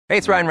Hey,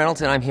 it's Ryan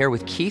Reynolds, and I'm here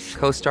with Keith,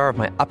 co-star of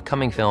my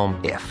upcoming film,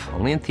 If,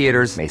 only in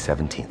theaters May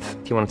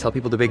 17th. Do you want to tell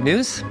people the big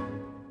news?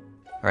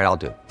 All right, I'll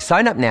do it.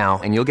 Sign up now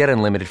and you'll get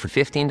unlimited for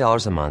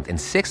 $15 a month and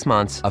 6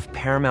 months of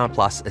Paramount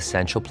Plus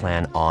Essential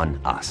Plan on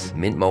us.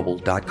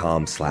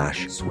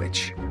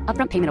 MintMobile.com/switch.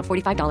 Upfront payment of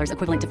 $45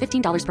 equivalent to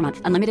 $15 per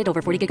month. Unlimited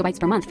over 40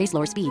 gigabytes per month. Face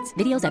lower speeds.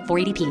 Videos at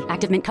 480p.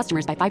 Active Mint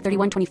customers by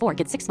 531.24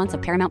 get 6 months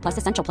of Paramount Plus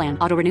Essential Plan.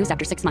 Auto renews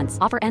after 6 months.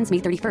 Offer ends May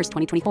 31st,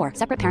 2024.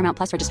 Separate Paramount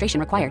Plus registration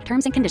required.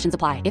 Terms and conditions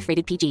apply if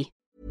rated PG.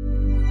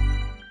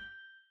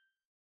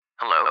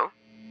 Hello?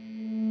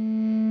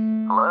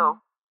 Hello?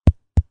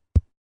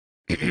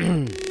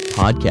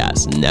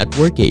 Podcast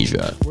Network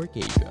Asia.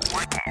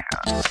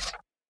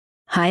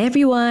 Hi,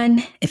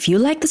 everyone. If you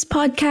like this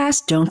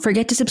podcast, don't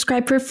forget to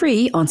subscribe for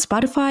free on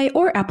Spotify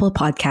or Apple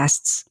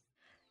Podcasts.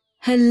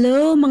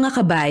 Hello, mga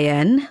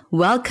kabayan.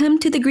 Welcome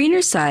to The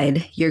Greener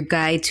Side, your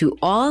guide to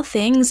all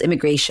things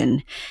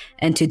immigration.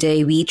 And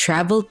today we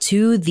travel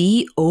to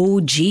the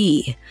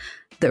OG,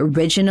 the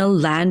original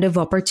land of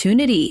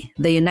opportunity,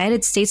 the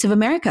United States of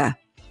America.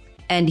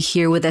 And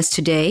here with us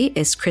today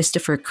is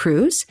Christopher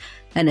Cruz,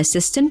 an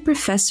assistant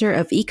professor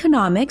of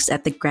economics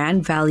at the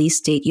Grand Valley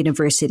State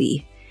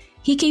University.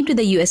 He came to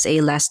the USA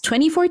last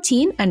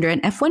 2014 under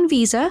an F1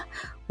 visa,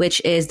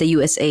 which is the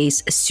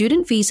USA's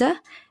student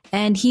visa,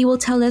 and he will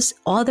tell us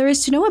all there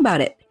is to know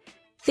about it.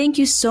 Thank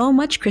you so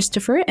much,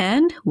 Christopher,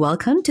 and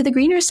welcome to The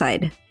Greener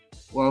Side.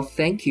 Well,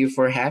 thank you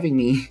for having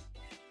me.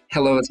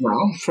 Hello as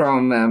well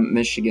from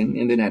Michigan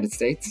in the United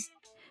States.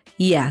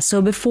 Yeah,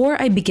 so before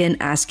I begin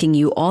asking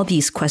you all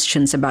these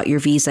questions about your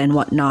visa and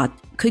whatnot,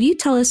 could you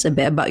tell us a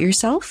bit about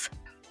yourself?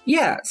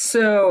 Yeah,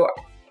 so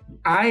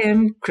I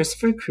am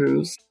Christopher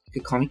Cruz. You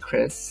could call me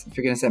Chris if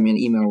you're going to send me an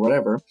email or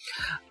whatever.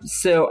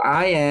 So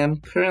I am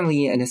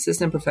currently an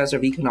assistant professor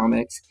of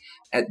economics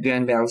at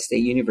Grand Valley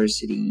State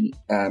University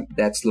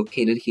that's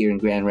located here in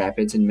Grand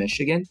Rapids in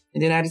Michigan in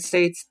the United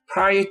States.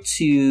 Prior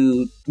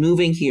to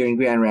moving here in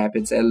Grand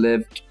Rapids, I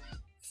lived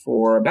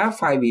for about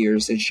 5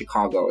 years in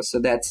Chicago. So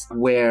that's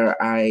where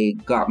I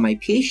got my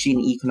PhD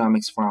in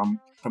economics from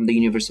the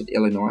University of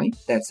Illinois.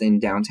 That's in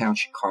downtown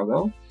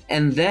Chicago.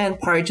 And then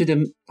prior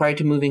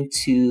to moving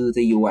to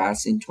the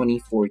US in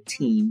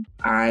 2014,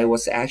 I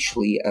was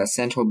actually a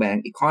central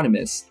bank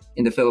economist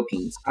in the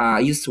Philippines. I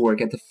used to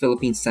work at the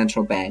Philippine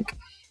Central Bank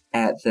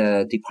at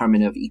the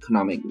Department of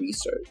Economic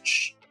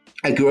Research.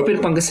 I grew up in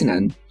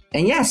Pangasinan.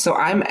 And yeah, so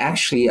I'm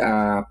actually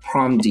a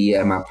prom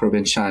diem, a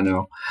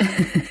provinciano.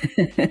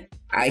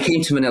 I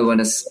came to Manila when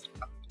I was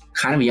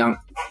kind of young,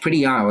 pretty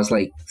young. I was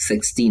like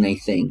 16, I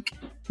think.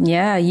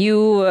 Yeah,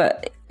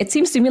 it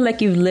seems to me like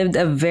you've lived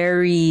a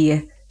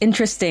very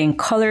interesting,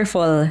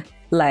 colorful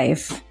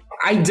life.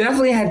 I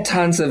definitely had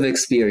tons of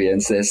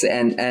experiences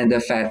and the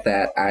fact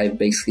that I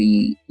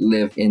basically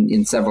lived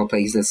in several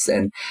places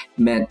and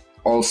met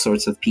all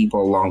sorts of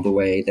people along the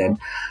way, then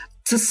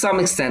to some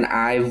extent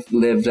I've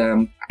lived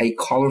a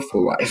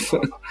colorful life.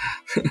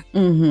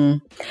 Mm-hmm.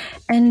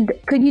 And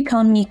could you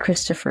tell me,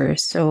 Christopher,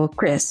 so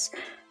Chris,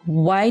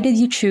 why did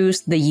you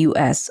choose the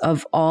US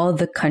of all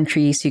the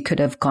countries you could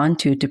have gone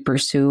to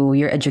pursue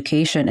your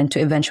education and to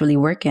eventually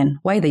work in?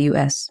 Why the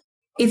US?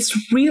 It's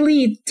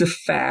really the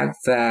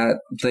fact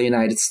that the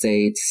United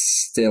States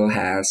still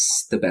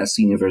has the best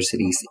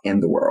universities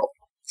in the world.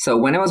 So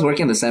when I was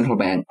working at the central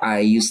bank, I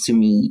used to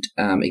meet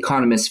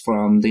economists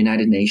from the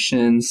United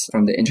Nations,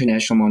 from the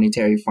International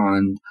Monetary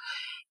Fund,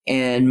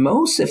 and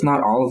most, if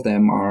not all of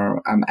them,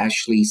 are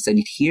actually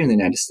studied here in the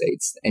United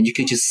States. And you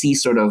could just see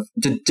sort of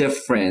the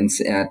difference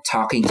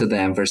talking to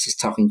them versus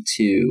talking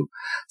to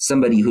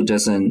somebody who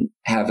doesn't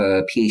have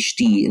a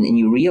PhD. And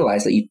you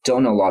realize that you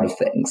don't know a lot of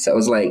things. So I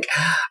was like,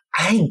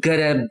 I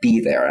gotta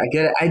be there. I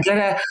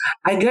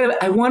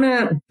want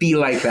to be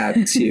like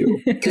that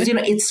too. Because,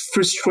 it's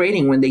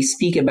frustrating when they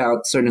speak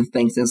about certain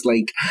things. And it's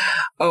like,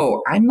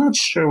 oh, I'm not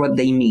sure what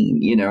they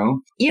mean,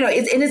 and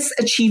it's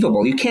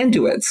achievable. You can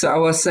do it. So I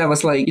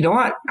was like, you know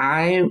what?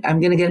 I'm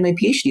going to get my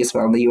PhD as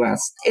well in the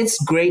US.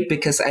 It's great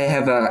because I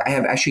have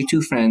actually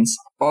two friends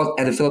all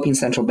at the Philippine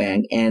Central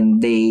Bank,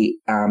 and they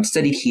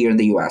studied here in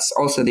the US,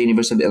 also the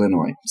University of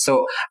Illinois.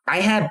 So I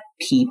had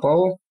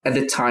people at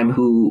the time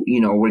who,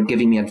 were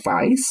giving me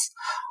advice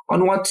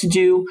on what to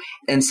do.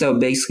 And so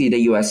basically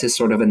the US is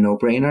sort of a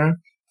no-brainer.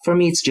 For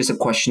me, it's just a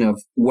question of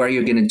where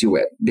you're going to do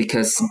it,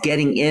 because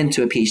getting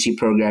into a PhD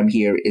program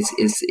here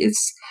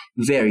is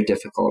very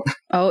difficult.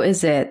 Oh,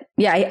 is it?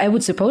 Yeah, I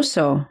would suppose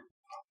so.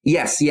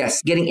 Yes.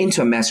 Getting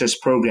into a master's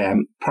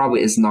program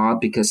probably is not,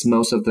 because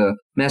most of the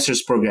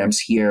master's programs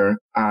here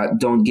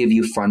don't give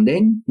you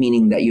funding,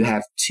 meaning that you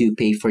have to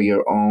pay for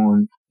your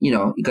own, you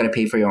got to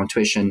pay for your own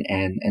tuition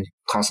and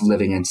cost of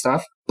living and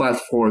stuff. But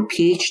for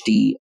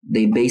PhD,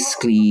 they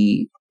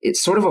basically,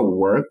 it's sort of a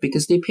work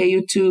because they pay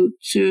you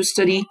to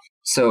study.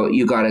 So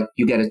you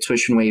get a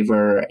tuition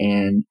waiver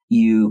and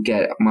you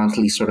get a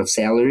monthly sort of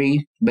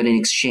salary, but in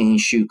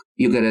exchange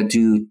you got to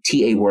do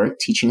TA work,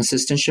 teaching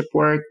assistantship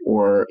work,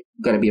 or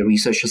got to be a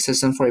research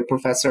assistant for a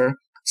professor.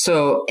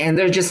 So, and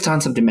there's just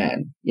tons of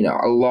demand.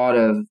 A lot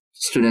of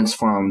students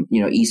from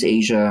East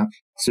Asia,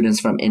 students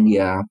from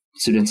India,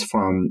 students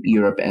from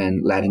Europe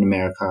and Latin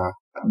America.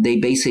 They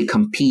basically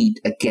compete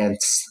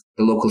against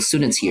the local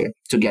students here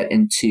to get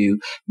into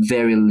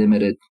very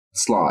limited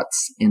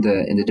slots in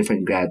the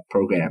different grad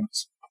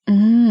programs.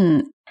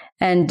 Mm.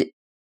 And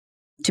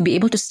to be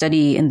able to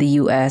study in the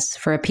US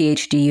for a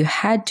PhD, you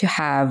had to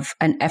have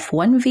an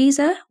F1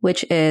 visa,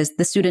 which is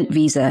the student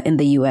visa in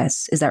the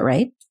US. Is that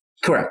right?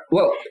 Correct.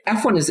 Well,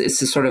 F1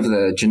 is sort of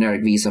the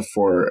generic visa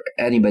for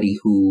anybody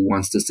who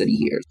wants to study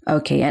here.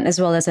 Okay. And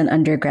as well as an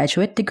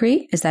undergraduate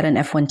degree, is that an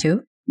F1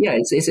 too? Yeah,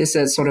 it's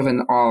a sort of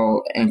an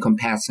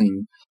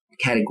all-encompassing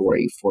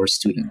category for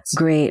students.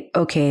 Great.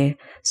 Okay.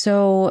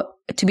 So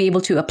to be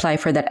able to apply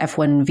for that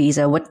F1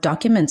 visa, what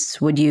documents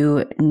would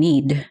you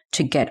need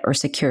to get or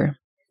secure?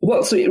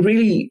 Well, so it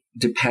really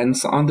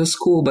depends on the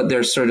school, but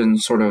there's certain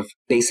sort of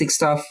basic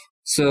stuff.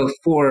 So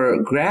for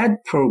grad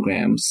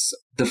programs,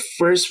 the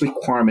first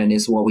requirement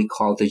is what we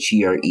call the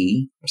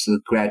GRE, so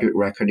the Graduate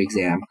Record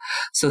Exam.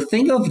 So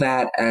think of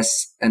that as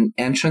an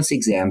entrance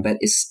exam, but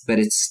it's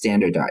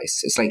standardized.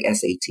 It's like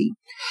SAT.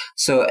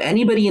 So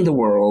anybody in the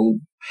world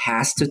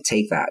has to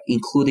take that,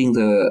 including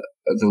the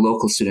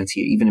local students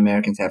here. Even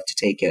Americans have to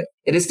take it.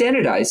 It is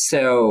standardized,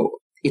 so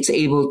it's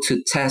able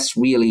to test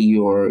really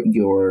your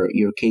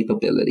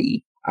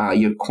capability,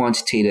 your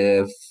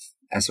quantitative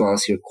as well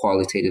as your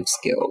qualitative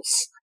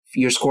skills.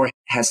 Your score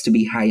has to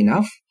be high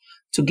enough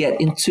to get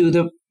into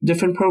the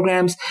different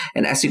programs.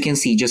 And as you can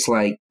see, just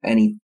like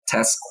any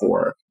test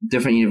score,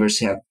 different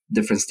universities have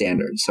different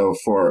standards. So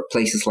for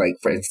places like,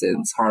 for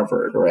instance,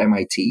 Harvard or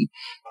MIT,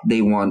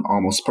 they want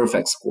almost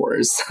perfect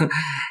scores.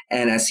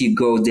 And as you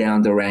go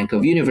down the rank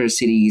of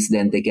universities,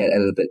 then they get a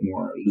little bit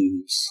more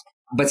loose.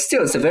 But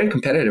still, it's a very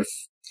competitive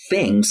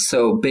thing.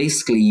 So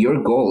basically,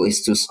 your goal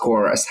is to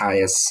score as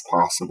high as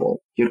possible.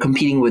 You're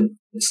competing with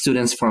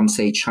students from,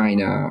 say,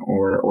 China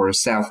or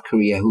South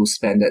Korea who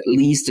spend at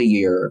least a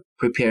year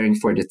preparing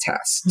for the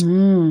test.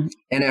 Mm.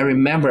 And I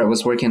remember I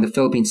was working in the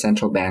Philippine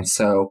Central Bank,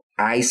 so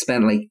I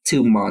spent like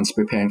 2 months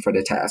preparing for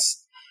the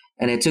test.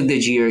 And I took the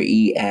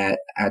GRE at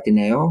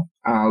Ateneo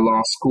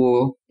Law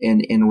School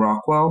in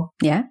Rockwell.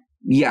 Yeah?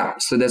 Yeah,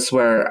 so that's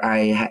where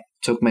I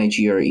took my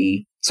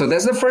GRE. So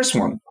that's the first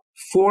one.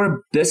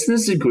 For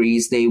business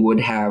degrees, they would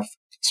have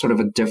sort of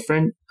a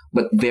different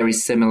but very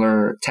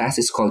similar test.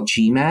 It's called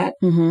GMAT.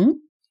 Mm-hmm.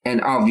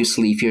 And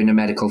obviously, if you're in the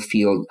medical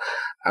field,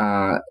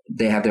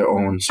 they have their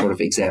own sort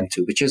of exam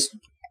too, which is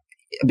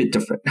a bit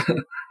different.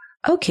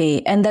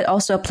 Okay. And that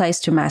also applies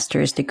to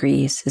master's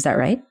degrees. Is that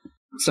right?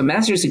 So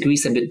master's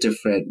degrees are a bit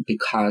different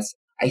because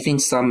I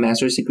think some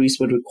master's degrees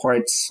would require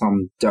it,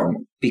 some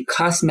don't.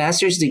 Because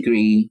master's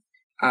degree,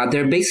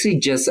 they're basically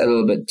just a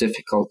little bit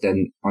difficult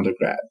than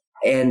undergrad.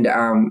 And,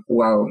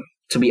 well,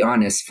 to be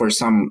honest, for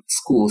some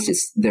schools,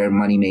 it's their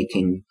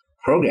money-making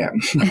program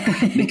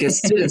because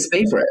students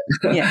pay for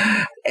it.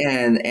 Yeah.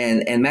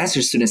 And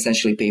master's students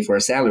essentially pay for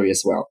a salary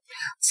as well.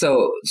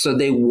 So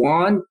they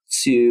want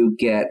to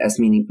get as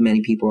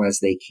many people as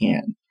they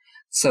can.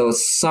 So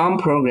some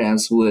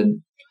programs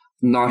would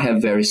not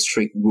have very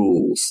strict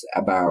rules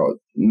about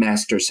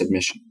master's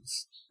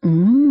admissions.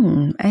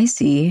 I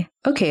see.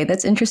 Okay,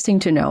 that's interesting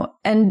to know.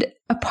 And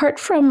apart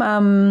from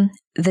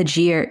the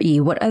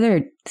GRE, what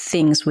other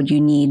things would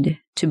you need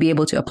to be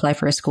able to apply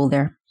for a school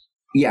there?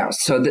 Yeah,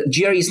 so the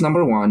GRE is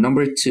number one.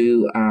 Number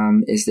two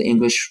is the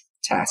English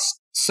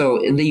test.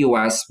 So in the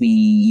US, we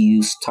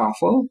use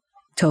TOEFL.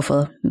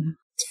 TOEFL. Mm-hmm.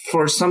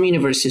 For some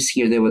universities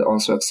here, they would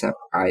also accept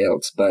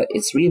IELTS, but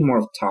it's really more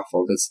of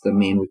TOEFL. That's the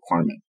main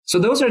requirement. So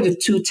those are the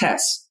two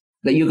tests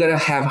that you got to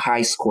have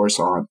high scores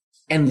on.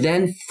 And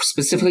then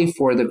specifically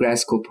for the grad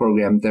school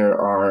program, there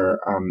are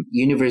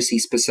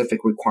university-specific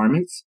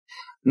requirements.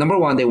 Number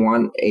one, they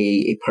want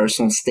a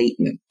personal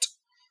statement.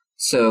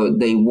 So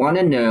they want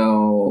to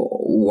know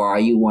why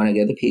you want to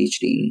get the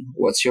PhD,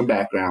 what's your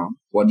background,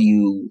 what do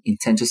you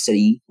intend to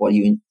study, what do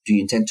you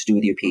intend to do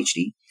with your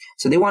PhD.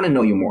 So they want to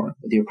know you more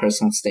with your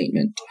personal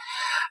statement.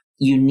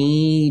 You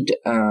need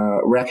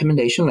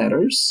recommendation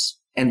letters,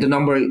 and the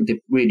number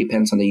really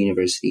depends on the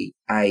university.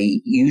 I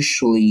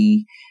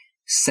usually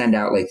send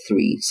out like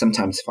 3,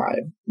 sometimes 5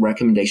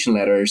 recommendation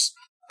letters,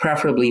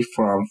 preferably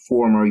from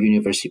former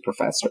university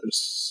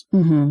professors.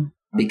 Mm-hmm.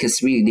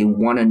 Because really they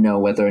want to know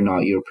whether or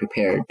not you're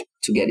prepared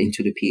to get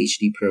into the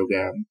PhD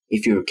program,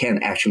 if you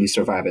can actually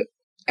survive it.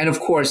 And of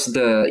course,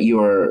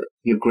 your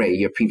grade,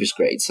 your previous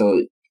grade.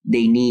 So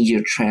they need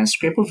your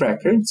transcript of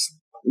records.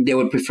 They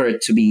would prefer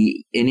it to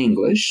be in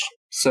English.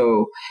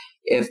 So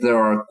if there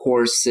are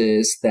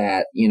courses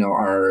that,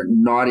 are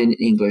not in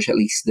English, at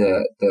least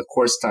the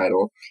course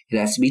title, it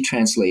has to be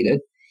translated.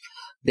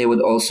 They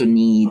would also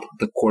need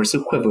the course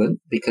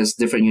equivalent because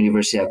different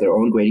universities have their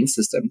own grading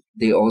system.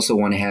 They also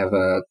want to have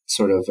a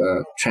sort of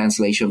a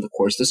translation of the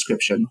course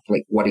description,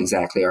 like what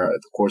exactly are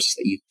the courses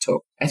that you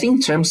took. I think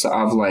in terms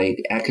of like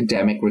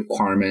academic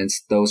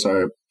requirements, those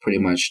are pretty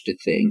much the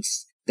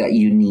things that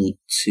you need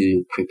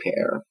to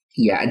prepare.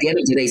 Yeah, at the end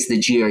of the day, it's the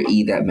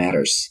GRE that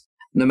matters.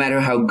 No matter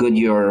how good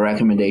your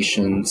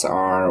recommendations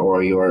are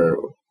or your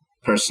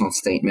personal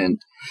statement,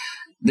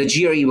 the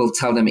GRE will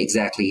tell them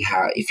exactly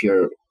how, if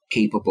you're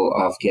capable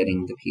of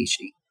getting the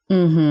PhD.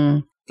 Mm-hmm.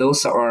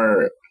 Those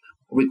are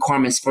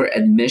requirements for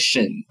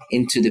admission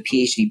into the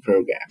PhD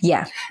program.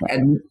 Yeah.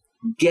 And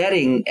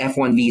getting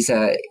F1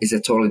 visa is a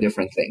totally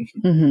different thing.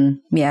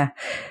 Mm-hmm. Yeah.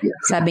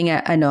 Sabi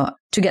nga,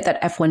 to get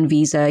that F1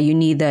 visa, you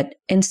need that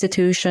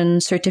institution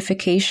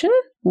certification,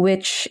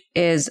 which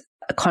is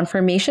a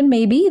confirmation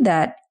maybe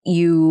that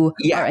you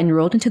are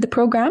enrolled into the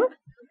program.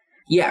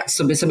 Yeah.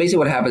 So basically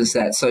what happens is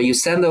that, so you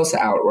send those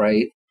out,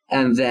 right?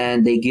 And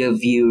then they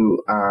give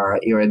you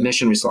your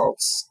admission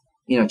results,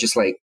 just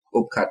like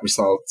UPCAT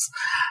results,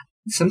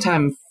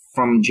 sometime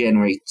from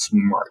January to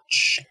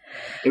March.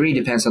 It really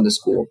depends on the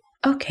school.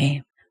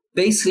 Okay.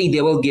 Basically,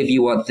 they will give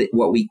you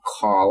what we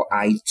call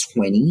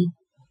I-20.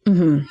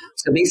 Mm-hmm.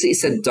 So basically,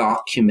 it's a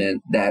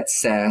document that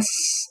says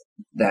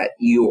that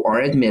you are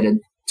admitted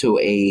to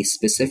a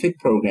specific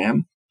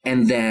program,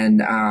 and then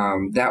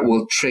that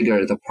will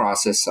trigger the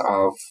process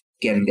of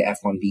getting the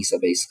F1 visa,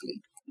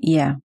 basically.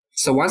 Yeah.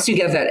 So once you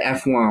get that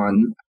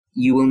F1,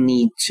 you will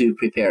need to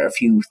prepare a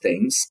few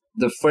things.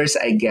 The first,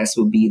 I guess,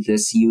 would be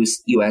this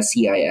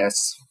USCIS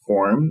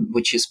form,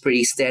 which is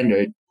pretty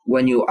standard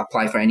when you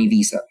apply for any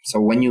visa. So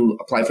when you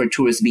apply for a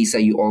tourist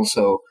visa, you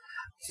also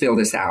fill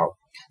this out.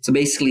 So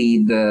basically,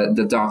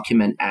 the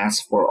document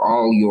asks for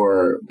all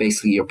your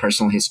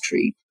personal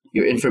history,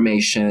 your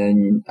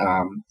information,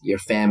 your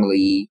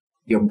family,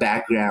 your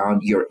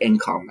background, your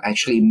income.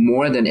 Actually,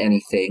 more than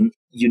anything,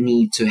 you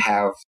need to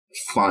have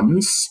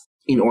funds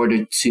in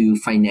order to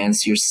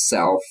finance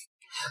yourself.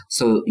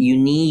 So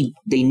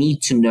they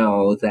need to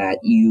know that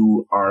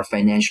you are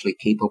financially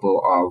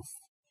capable of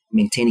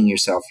maintaining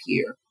yourself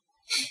here.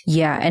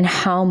 Yeah, and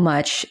how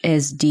much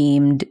is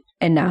deemed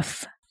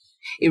enough?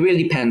 It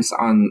really depends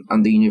on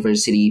the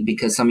university,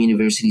 because some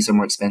universities are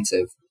more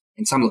expensive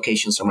and some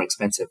locations are more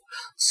expensive.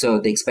 So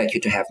they expect you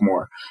to have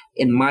more.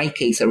 In my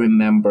case, I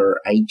remember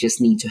I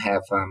just need to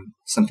have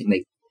something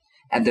like,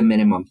 at the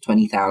minimum,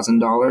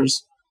 $20,000.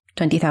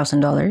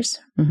 $20,000?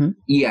 Mm-hmm.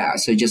 Yeah,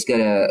 so you just get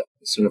a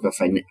sort of a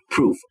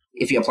proof.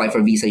 If you apply for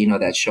a visa,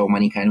 that show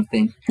money kind of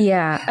thing.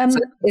 Yeah. So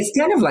it's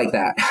kind of like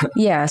that.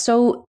 Yeah.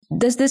 So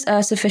does this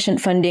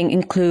sufficient funding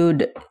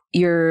include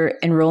your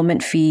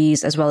enrollment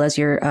fees as well as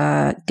your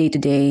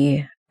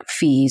day-to-day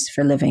fees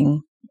for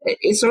living?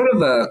 It's sort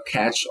of a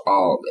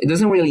catch-all. It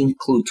doesn't really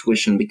include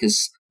tuition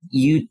because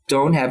you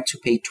don't have to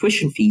pay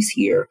tuition fees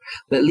here.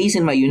 But at least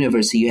in my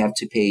university, you have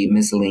to pay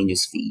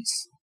miscellaneous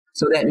fees.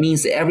 So that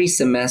means every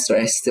semester,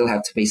 I still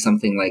have to pay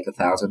something like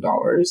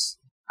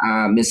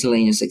 $1,000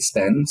 miscellaneous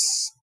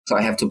expense. So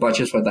I have to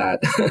budget for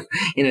that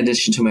in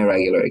addition to my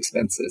regular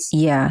expenses.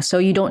 Yeah. So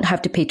you don't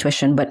have to pay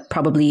tuition, but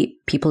probably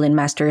people in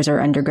masters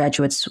or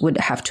undergraduates would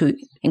have to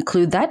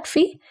include that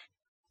fee?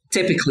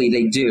 Typically,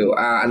 they do,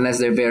 unless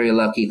they're very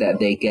lucky that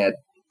they get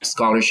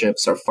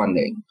scholarships or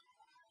funding.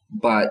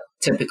 But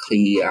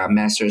typically,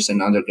 masters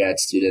and undergrad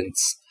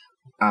students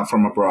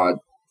from abroad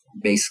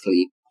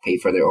basically pay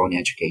for their own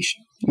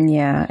education.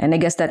 Yeah. And I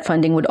guess that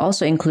funding would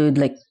also include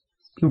like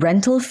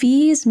rental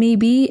fees,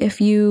 maybe, if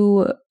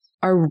you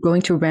are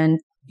going to rent.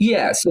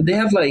 Yeah, so they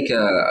have like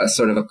a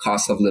sort of a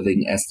cost of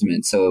living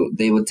estimate. So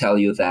they would tell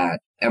you that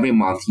every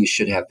month you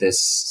should have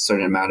this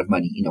certain amount of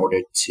money in order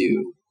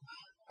to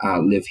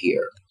live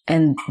here.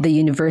 And the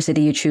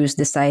university you choose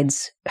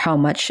decides how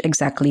much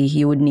exactly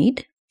you would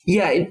need?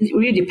 Yeah, it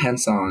really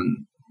depends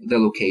on the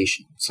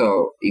location.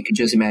 So you could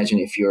just imagine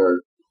if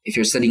you're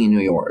studying in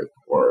New York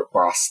or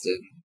Boston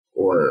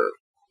or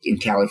in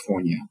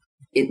California,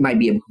 it might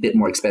be a bit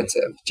more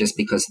expensive just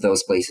because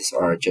those places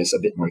are just a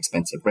bit more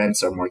expensive.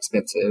 Rents are more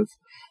expensive.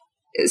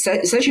 It's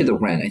actually the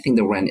rent. I think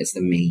the rent is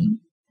the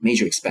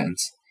major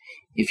expense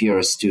if you're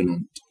a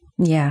student.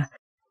 Yeah.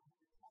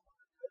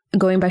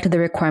 Going back to the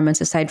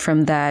requirements, aside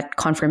from that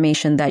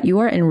confirmation that you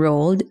are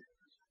enrolled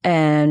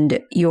and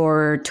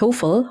your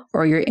TOEFL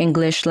or your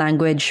English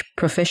language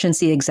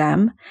proficiency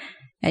exam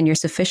and your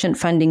sufficient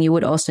funding, you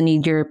would also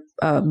need your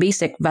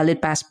basic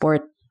valid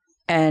passport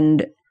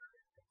and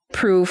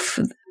proof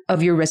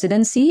of your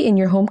residency in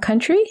your home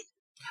country?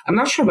 I'm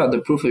not sure about the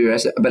proof of your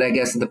residency, but I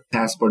guess the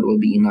passport will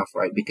be enough,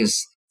 right?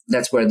 Because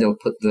that's where they'll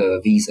put the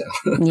visa.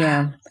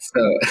 Yeah.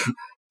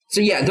 So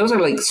yeah, those are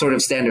like sort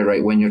of standard,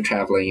 right? When you're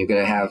traveling, you're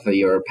going to have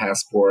your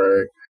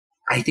passport.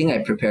 I think I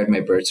prepared my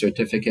birth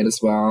certificate as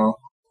well.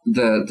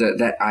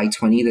 That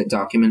I-20, that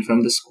document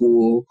from the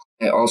school.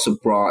 I also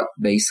brought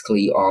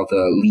basically all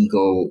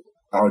the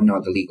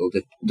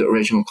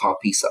original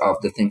copies of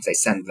the things I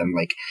sent them,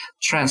 like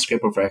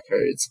transcript of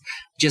records,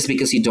 just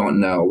because you don't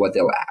know what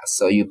they'll ask.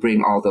 So you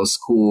bring all those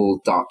school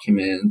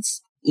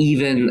documents,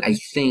 even I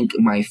think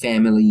my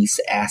family's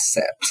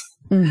assets,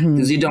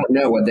 because you don't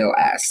know what they'll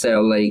ask.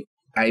 So like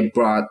I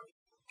brought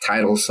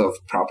titles of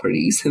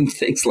properties and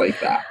things like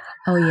that.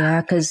 Oh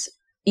yeah, because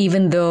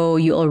even though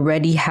you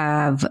already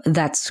have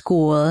that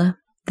school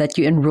that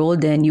you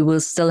enrolled in, you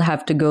will still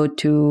have to go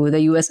to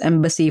the U.S.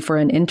 Embassy for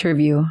an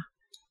interview.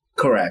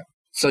 Correct.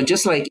 So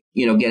just like,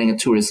 getting a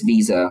tourist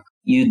visa,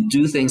 you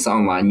do things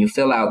online, you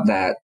fill out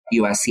that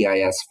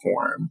USCIS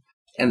form,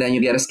 and then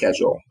you get a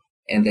schedule.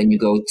 And then you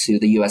go to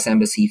the U.S.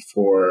 Embassy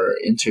for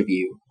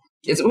interview.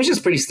 Which is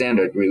pretty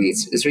standard, really.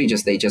 It's really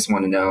just they just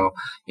want to know,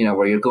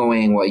 where you're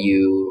going, what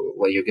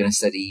you're going to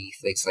study,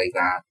 things like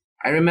that.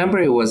 I remember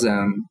it was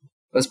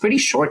pretty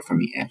short for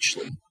me,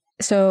 actually.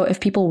 So if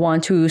people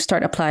want to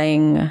start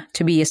applying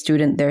to be a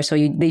student there,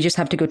 they just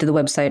have to go to the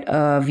website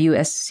of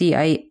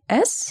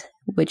USCIS,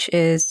 which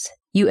is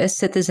U.S.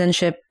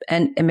 Citizenship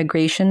and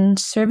Immigration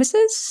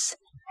Services.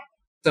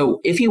 So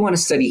if you want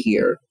to study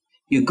here,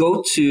 you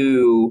go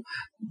to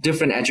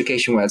different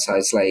education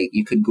websites, like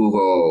you could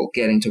Google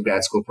getting to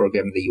grad school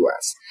program in the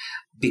U.S.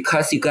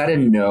 because you got to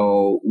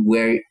know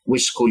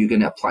which school you're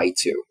going to apply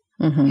to.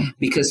 Mm-hmm.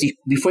 Because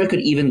before you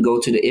could even go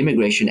to the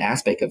immigration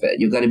aspect of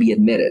it, you got to be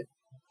admitted.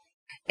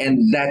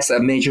 And that's a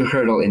major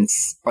hurdle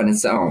on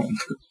its own.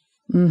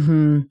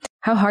 Mm-hmm.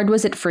 How hard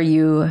was it for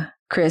you,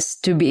 Chris,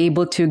 to be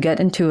able to get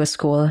into a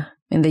school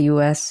in the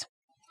U.S.?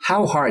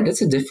 How hard?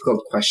 That's a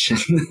difficult question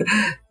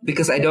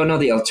because I don't know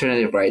the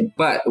alternative, right?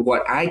 But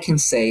what I can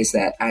say is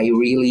that I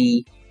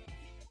really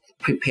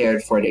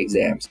prepared for the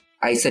exams.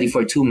 I studied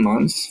for 2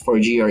 months for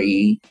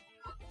GRE.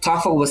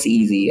 TOEFL was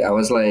easy. I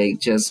was like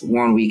just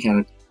 1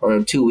 weekend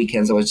or 2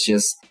 weekends. I was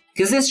just,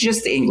 because it's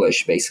just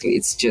English, basically.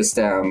 It's just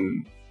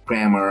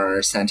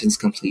grammar, sentence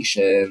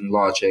completion,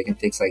 logic, and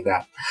things like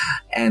that.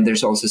 And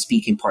there's also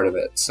speaking part of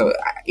it. So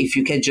if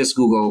you can just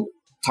Google,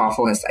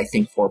 TOEFL has, I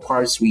think, 4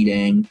 parts: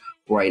 reading,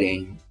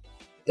 writing.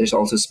 There's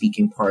also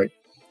speaking part.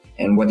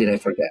 And what did I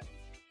forget?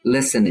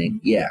 Listening.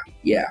 Yeah.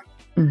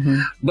 Mm-hmm.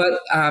 But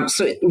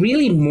so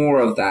really more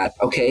of that.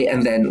 Okay.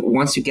 And then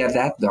once you get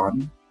that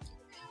done,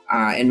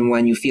 and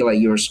when you feel like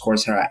your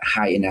scores are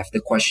high enough, the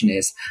question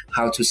is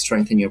how to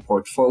strengthen your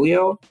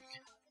portfolio,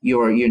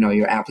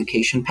 your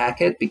application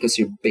packet, because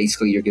you're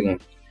going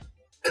to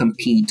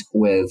compete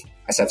with,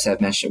 as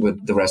I've mentioned,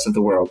 with the rest of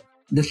the world.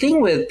 The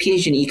thing with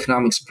PhD in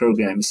economics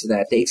programs is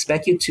that they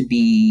expect you to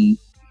be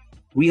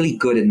really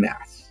good in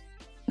math.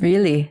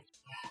 Really?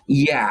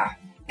 Yeah,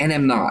 and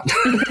I'm not.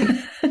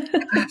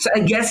 So I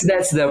guess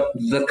that's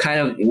the kind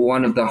of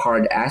one of the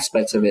hard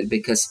aspects of it,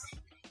 because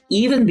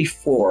even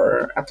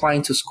before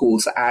applying to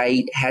schools,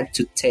 I had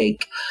to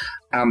take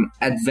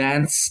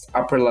advanced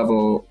upper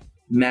level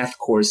math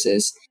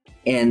courses.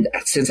 And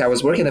since I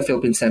was working at the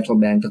Philippine Central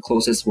Bank, the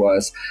closest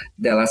was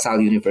De La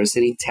Salle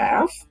University,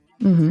 TAF.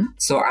 Mm-hmm.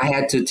 So I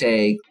had to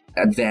take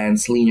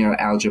advanced linear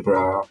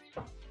algebra,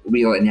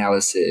 real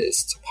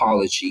analysis,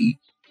 topology,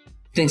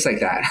 things like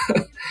that,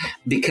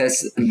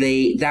 because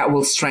that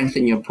will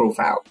strengthen your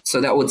profile.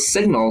 So that would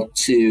signal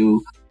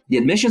to the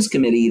admissions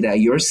committee that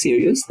you're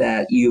serious,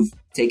 that you've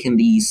taken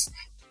these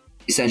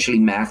essentially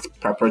math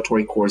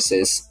preparatory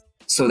courses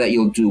so that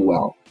you'll do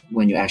well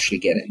when you actually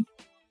get in.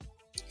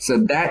 So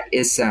that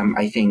is,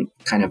 I think,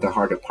 kind of the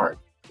harder part,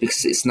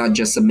 because it's not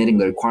just submitting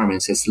the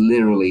requirements, it's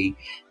literally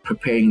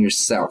preparing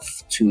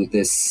yourself to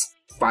this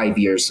 5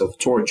 years of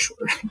torture,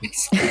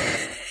 basically.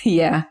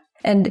 Yeah.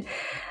 And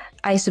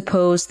I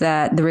suppose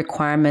that the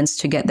requirements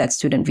to get that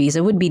student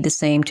visa would be the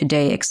same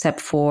today, except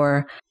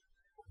for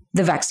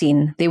the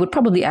vaccine. They would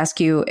probably ask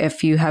you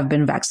if you have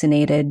been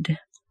vaccinated.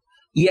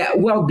 Yeah,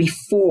 well,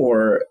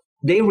 before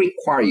they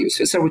require you.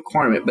 So it's a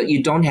requirement, but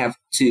you don't have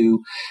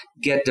to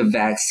get the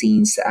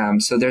vaccines.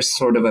 So there's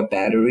sort of a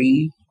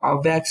battery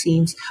of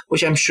vaccines,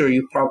 which I'm sure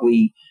you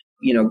probably,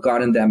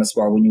 gotten them as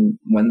well when you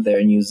went there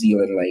in New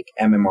Zealand, like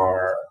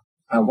MMR.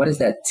 What is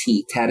that?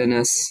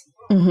 Tetanus?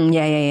 Mm-hmm.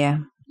 Yeah.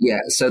 Yeah,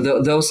 so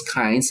those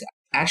kinds.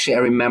 Actually, I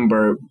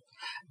remember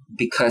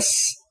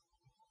because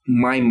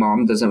my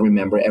mom doesn't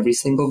remember every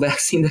single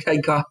vaccine that I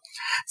got.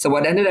 So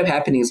what ended up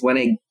happening is when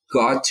I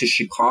got to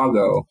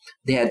Chicago,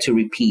 they had to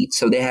repeat.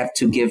 So they have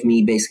to give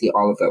me basically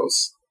all of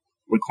those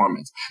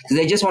requirements. So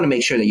they just want to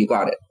make sure that you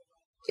got it.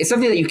 It's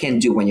something that you can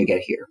do when you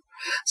get here.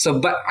 So,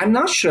 but I'm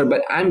not sure,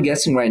 but I'm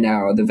guessing right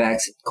now the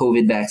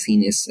COVID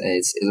vaccine is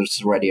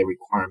already a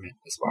requirement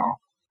as well.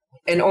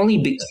 And only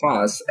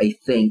because I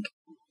think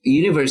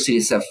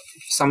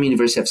some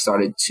universities have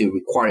started to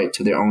require it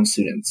to their own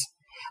students.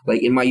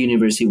 Like in my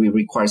university, we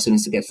require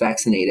students to get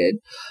vaccinated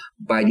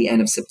by the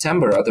end of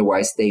September.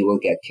 Otherwise, they will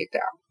get kicked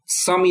out.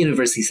 Some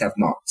universities have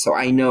not. So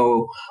I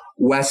know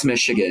West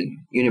Michigan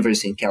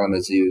University in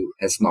Kalamazoo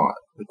has not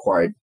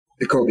required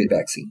the COVID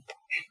vaccine.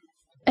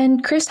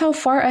 And Chris, how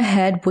far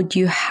ahead would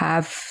you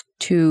have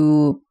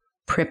to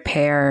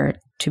prepare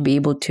to be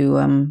able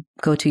to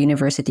go to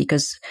university?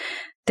 Because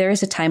there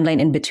is a timeline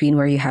in between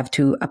where you have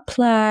to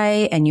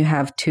apply and you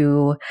have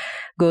to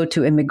go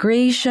to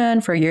immigration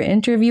for your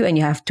interview and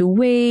you have to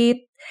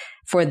wait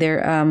for their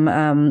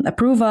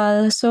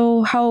approval.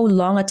 So how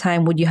long a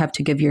time would you have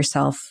to give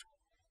yourself?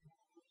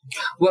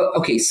 Well,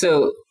 okay,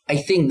 so I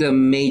think the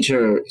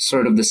major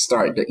sort of the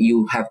start that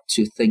you have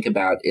to think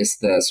about is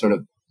the sort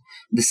of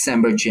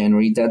December,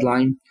 January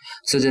deadline.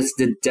 So that's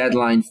the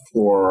deadline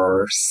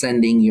for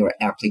sending your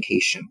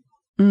application.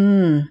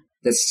 That's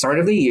the start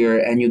of the year,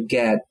 and you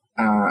get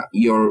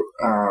your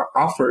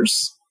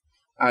offers,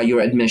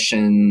 your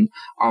admission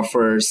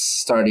offers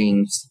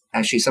starting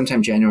actually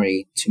sometime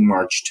January to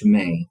March to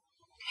May.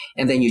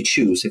 And then you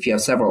choose if you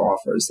have several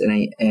offers.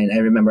 And I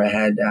remember I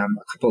had a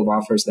couple of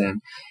offers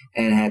then,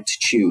 and I had to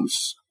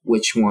choose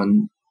which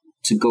one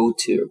to go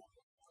to.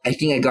 I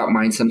think I got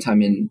mine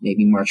sometime in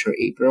maybe March or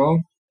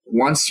April.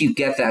 Once you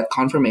get that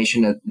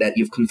confirmation that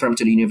you've confirmed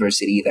to the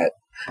university that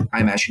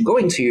I'm actually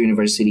going to your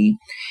university,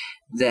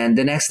 then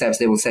the next steps,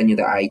 they will send you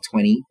the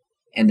I-20,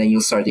 and then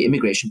you'll start the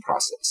immigration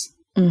process.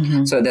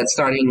 Mm-hmm. So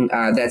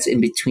that's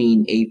in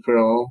between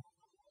April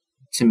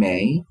to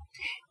May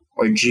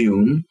or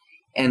June.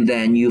 And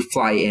then you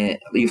fly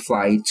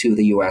to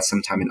the US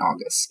sometime in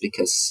August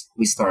because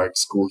we start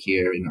school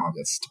here in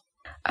August.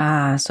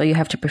 So you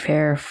have to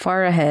prepare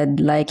far ahead,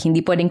 like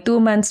hindi pwedeng 2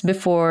 months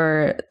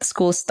before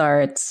school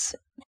starts.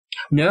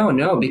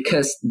 No,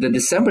 because the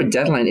December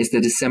deadline is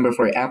the December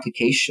for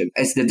application.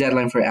 It's the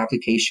deadline for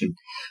application.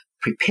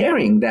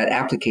 Preparing that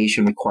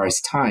application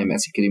requires time,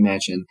 as you can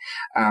imagine.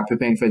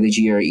 Preparing for the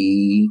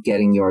GRE,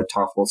 getting your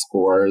TOEFL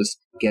scores,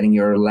 getting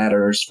your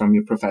letters from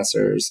your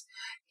professors,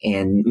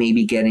 and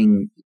maybe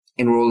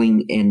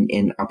enrolling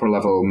in upper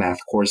level math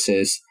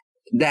courses.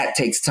 That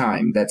takes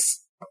time.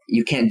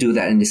 You can't do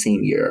that in the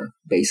same year,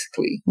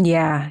 basically.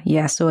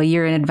 Yeah. So a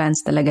year in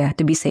advance talaga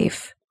to be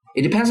safe.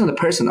 It depends on the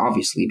person,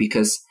 obviously,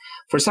 because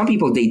for some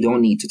people, they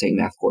don't need to take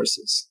math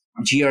courses.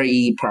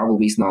 GRE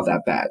probably is not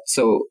that bad.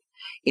 So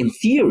in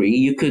theory,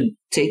 you could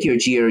take your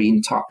GRE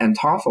and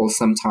TOEFL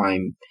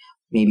sometime,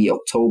 maybe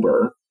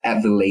October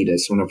at the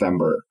latest, or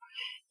November,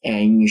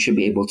 and you should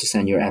be able to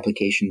send your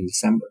application in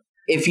December.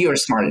 If you're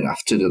smart enough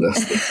to do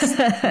those things.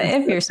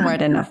 If you're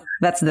smart enough,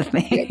 that's the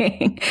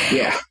thing.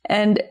 Yeah.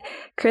 And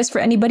Chris, for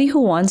anybody who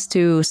wants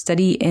to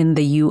study in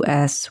the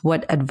US,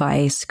 what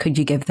advice could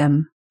you give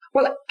them?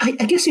 Well, I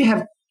guess you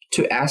have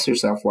to ask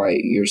yourself why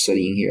you're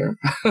studying here,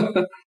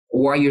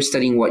 why you're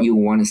studying what you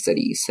want to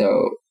study.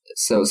 So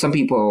some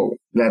people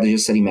rather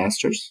just study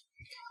masters.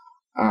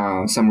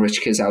 Some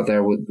rich kids out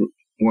there would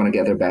want to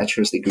get their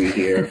bachelor's degree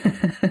here.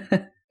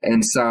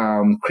 And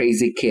some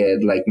crazy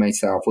kid like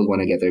myself would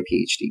want to get their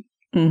PhD.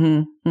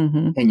 Mm-hmm,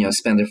 mm-hmm. And,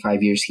 spend their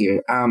 5 years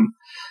here.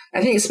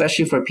 I think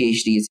especially for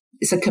PhDs,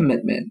 it's a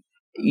commitment.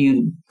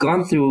 You've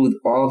gone through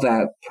all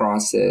that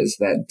process,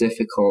 that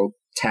difficult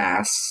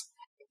task.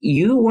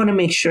 You want to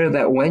make sure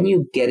that when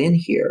you get in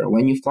here,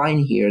 when you fly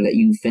in here, that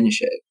you finish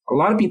it. A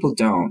lot of people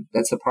don't.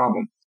 That's the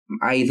problem.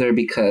 Either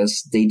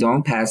because they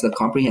don't pass the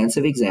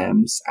comprehensive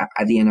exams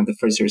at the end of the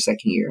first or second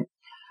year,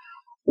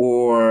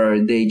 or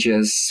they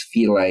just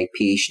feel like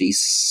PhD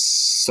is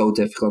so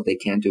difficult they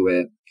can't do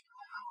it,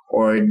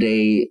 or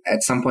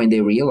at some point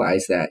they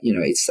realize that,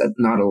 it's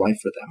not a life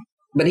for them.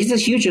 But it's a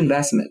huge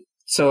investment.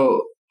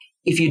 So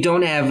if you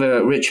don't have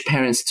rich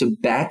parents to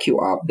back you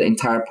up the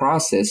entire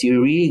process, you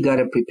really got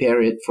to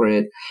prepare for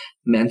it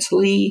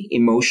mentally,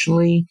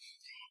 emotionally,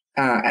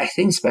 I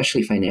think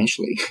especially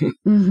financially.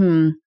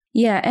 Mm-hmm.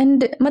 Yeah,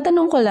 and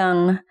matanong ko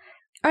lang,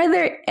 are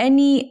there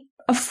any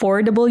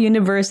affordable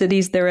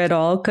universities there at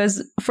all?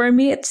 Because for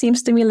me, it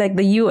seems to me like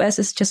the US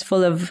is just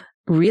full of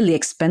really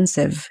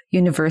expensive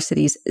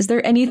universities. Is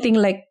there anything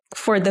like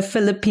for the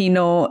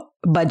Filipino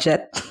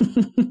budget?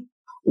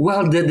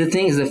 Well, the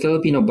thing is, the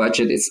Filipino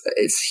budget is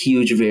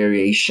huge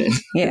variation.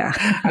 Yeah.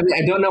 I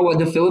mean, I don't know what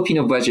the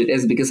Filipino budget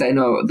is because I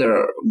know there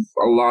are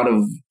a lot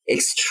of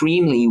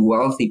extremely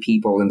wealthy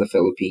people in the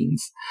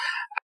Philippines.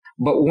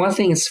 But one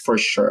thing is for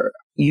sure,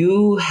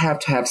 you have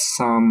to have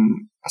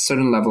a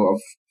certain level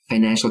of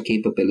financial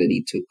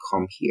capability to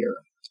come here.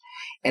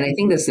 And I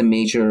think that's the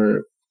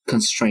major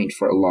constraint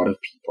for a lot of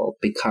people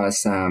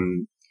because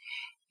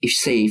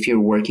if you're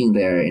working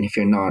there and if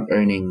you're not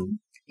earning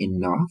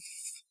enough,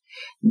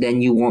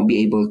 then you won't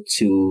be able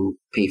to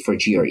pay for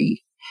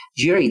GRE.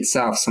 GRE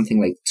itself,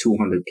 something like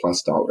 $200+.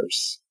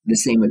 The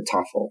same with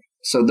TOEFL.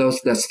 So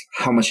that's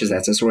how much is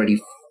that? That's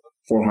already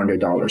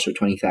 $400 or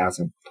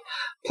 $20,000.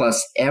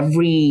 Plus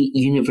every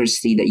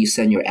university that you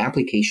send your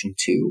application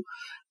to,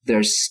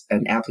 there's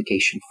an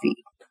application fee.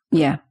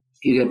 Yeah.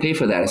 You got to pay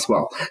for that as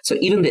well. So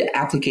even the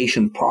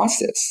application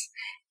process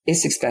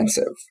is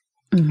expensive.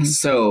 Mm-hmm.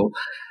 So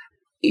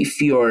if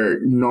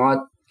you're not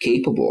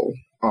capable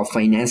of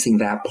financing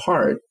that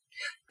part,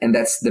 and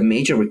that's the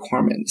major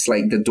requirement, it's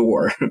like the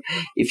door.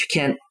 If you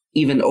can't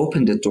even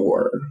open the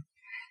door,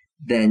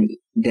 then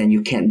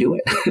you can't do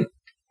it.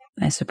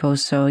 I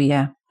suppose so,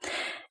 yeah.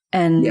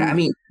 And yeah, I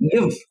mean,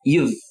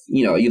 you've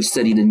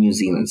studied in New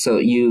Zealand, so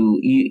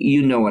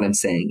you know what I'm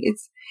saying.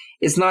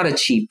 It's not a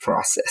cheap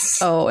process.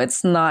 Oh,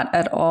 it's not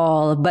at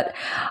all. But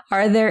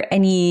are there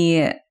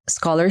any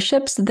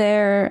scholarships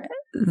there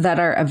that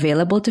are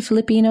available to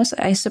Filipinos?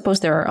 I suppose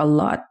there are a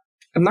lot.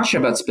 I'm not sure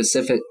about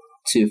specific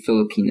to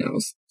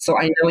Filipinos. So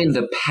I know in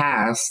the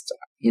past,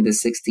 in the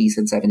 60s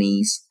and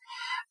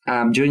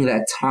 70s, during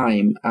that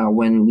time,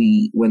 when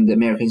the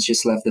Americans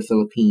just left the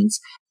Philippines,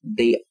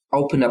 they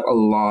opened up a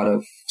lot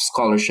of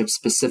scholarships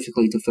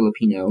specifically to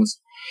Filipinos.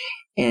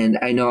 And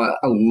I know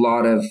a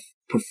lot of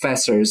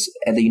professors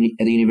at the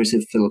University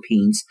of the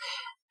Philippines,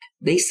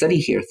 they study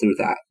here through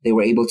that. They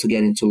were able to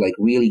get into like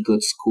really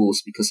good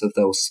schools because of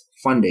those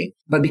funding.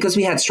 But because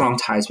we had strong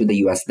ties with the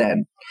US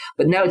then.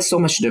 But now it's so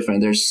much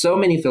different. There's so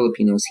many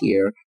Filipinos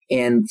here.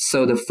 And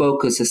so the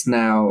focus has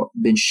now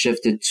been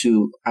shifted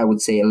to, I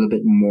would say, a little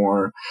bit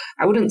more,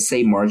 I wouldn't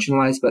say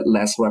marginalized, but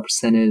less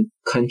represented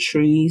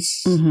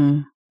countries.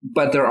 Mm-hmm.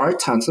 But there are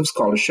tons of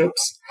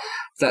scholarships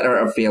that are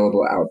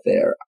available out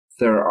there.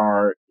 There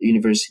are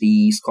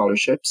university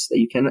scholarships that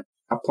you can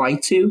apply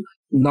to.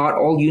 Not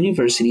all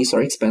universities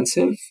are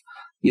expensive.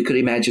 You could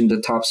imagine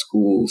the top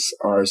schools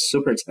are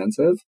super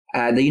expensive.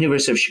 The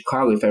University of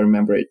Chicago, if I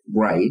remember it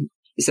right,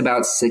 is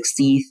about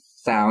 $60,000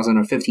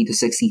 or $50,000 to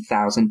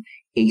 $60,000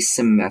 a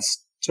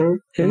semester,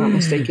 if I'm not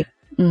mistaken.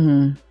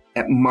 Mm-hmm.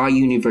 At my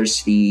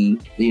university,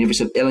 the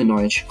University of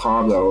Illinois in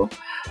Chicago,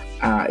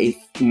 if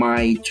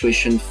my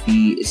tuition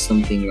fee is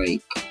something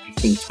like, I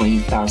think,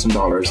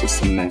 $20,000 a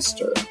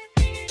semester.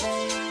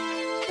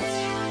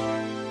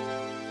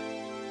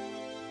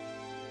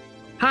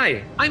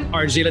 Hi, I'm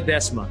RJ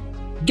Ledesma.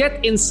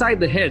 Get inside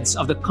the heads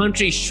of the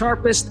country's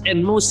sharpest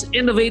and most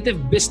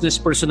innovative business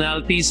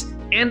personalities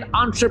and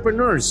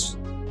entrepreneurs.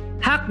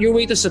 Hack your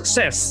way to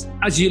success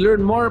as you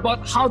learn more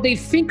about how they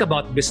think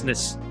about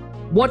business.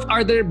 What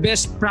are their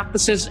best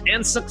practices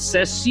and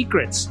success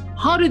secrets?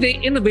 How do they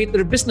innovate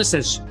their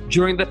businesses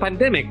during the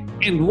pandemic?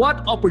 And what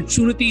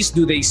opportunities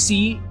do they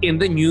see in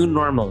the new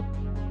normal?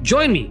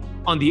 Join me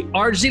on the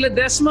RJ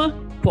Ledesma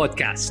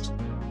podcast.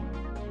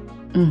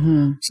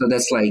 Mm-hmm. So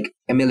that's like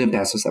 $1 million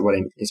pesos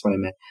is what I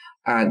meant.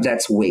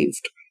 That's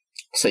waived.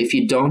 So if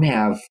you don't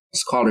have a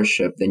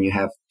scholarship, then you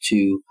have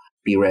to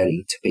be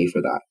ready to pay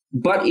for that.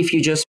 But if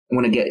you just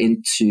want to get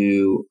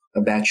into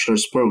a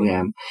bachelor's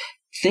program,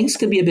 things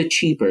could be a bit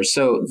cheaper.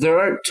 So there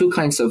are two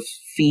kinds of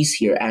fees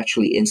here,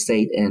 actually,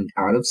 in-state and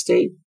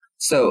out-of-state.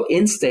 So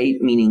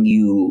in-state, meaning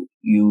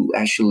you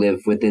actually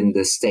live within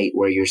the state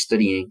where you're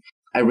studying.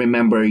 I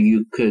remember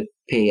you could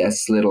pay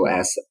as little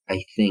as,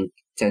 I think,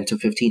 $10,000 to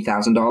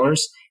 $15,000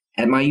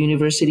 at my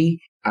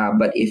university.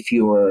 But if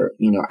you're,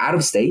 out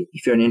of state,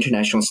 if you're an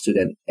international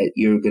student,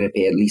 you're going to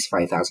pay at least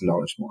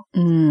 $5,000 more.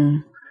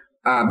 Mm.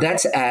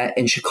 That's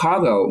in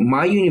Chicago.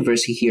 My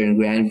university here in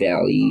Grand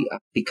Valley,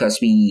 because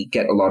we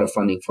get a lot of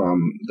funding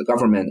from the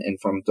government and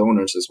from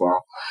donors as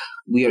well,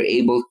 we are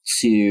able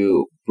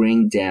to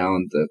bring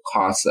down the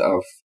cost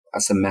of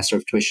a semester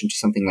of tuition to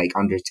something like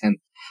under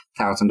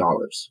 $10,000.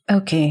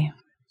 Okay.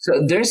 So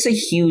there's a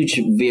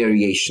huge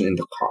variation in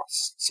the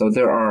cost. So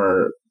there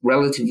are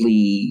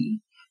relatively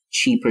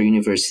cheaper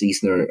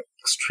universities and there are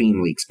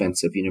extremely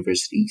expensive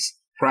universities.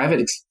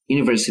 Private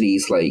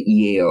universities like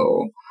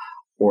Yale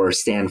or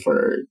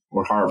Stanford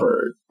or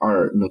Harvard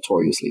are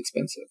notoriously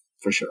expensive,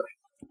 for sure.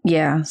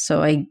 Yeah,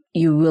 so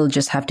you will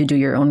just have to do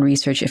your own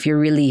research if you're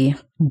really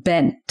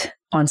bent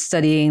on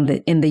studying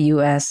in the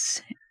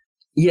US.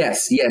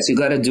 Yes, you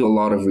got to do a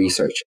lot of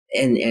research.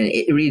 And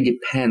it really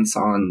depends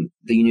on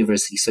the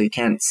university, so you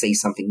can't say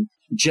something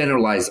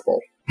generalizable.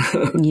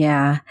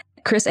 Yeah.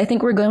 Chris, I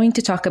think we're going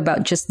to talk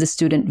about just the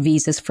student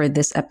visas for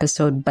this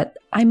episode, but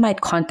I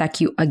might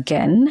contact you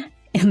again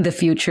in the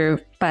future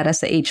para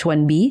sa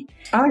H-1B.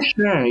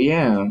 Sure,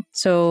 yeah.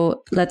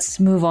 So let's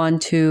move on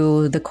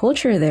to the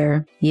culture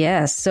there.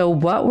 Yes. So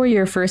what were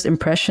your first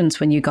impressions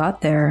when you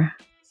got there?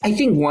 I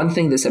think one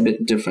thing that's a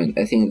bit different,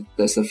 I think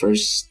that's the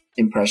first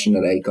impression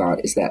that I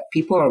got, is that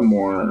people are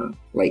more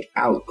like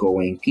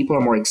outgoing. People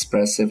are more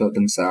expressive of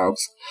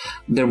themselves.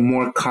 They're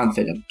more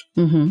confident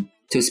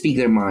to speak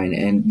their mind.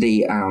 And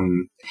they,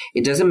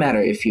 it doesn't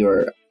matter if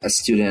you're a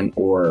student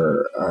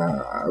or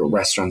a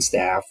restaurant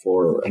staff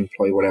or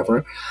employee,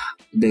 whatever.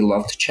 They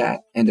love to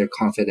chat and they're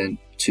confident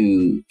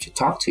to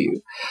talk to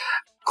you.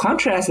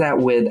 Contrast that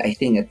with, I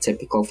think, a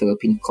typical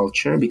Filipino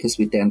culture, because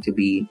we tend to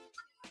be,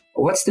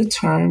 what's the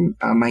term?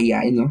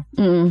 Mahiyain,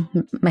 no?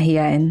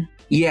 Mahiyain.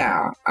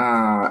 Yeah,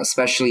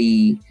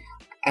 especially,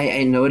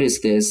 I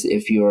noticed this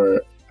if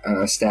you're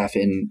staff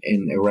in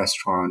a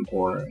restaurant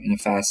or in a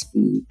fast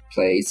food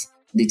place.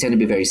 They tend to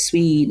be very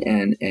sweet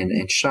and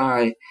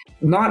shy.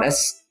 Not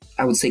as,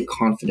 I would say,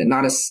 confident,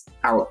 not as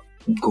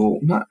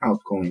not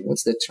outgoing.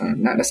 What's the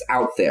term? Not as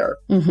out there.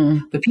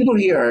 Mm-hmm. But people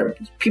here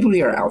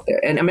are out there.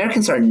 And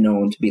Americans are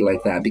known to be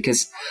like that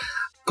because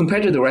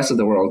compared to the rest of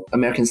the world,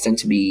 Americans tend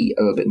to be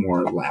a little bit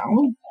more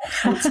loud,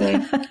 I would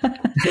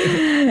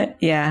say.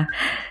 Yeah.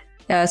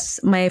 Yes,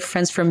 my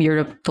friends from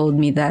Europe told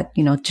me that,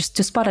 just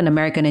to spot an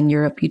American in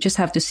Europe, you just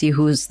have to see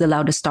who's the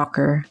loudest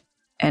talker,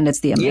 and it's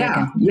the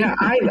American. Yeah.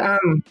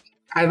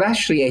 I've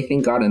actually, I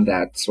think, gotten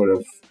that sort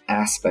of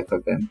aspect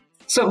of them.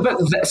 So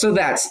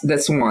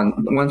that's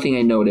one thing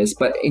I noticed.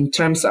 But in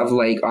terms of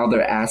like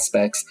other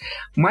aspects,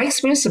 my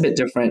experience is a bit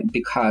different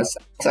because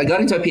I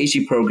got into a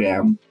PhD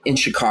program in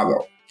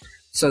Chicago.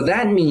 So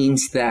that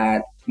means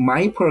that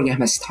my program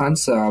has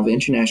tons of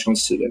international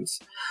students.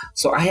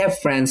 So I have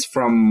friends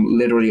from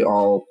literally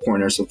all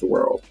corners of the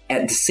world.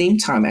 At the same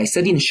time, I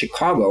studied in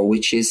Chicago,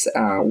 which is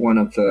one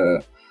of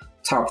the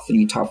top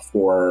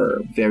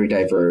 4 very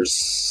diverse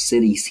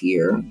cities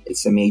here.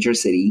 It's a major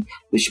city,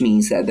 which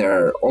means that there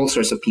are all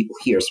sorts of people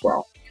here as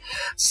well.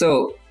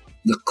 So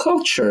the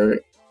culture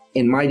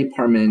in my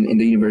department, in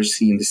the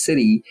university, in the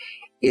city,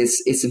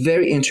 is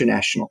very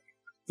international.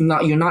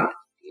 You're not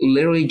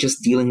literally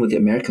just dealing with the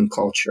American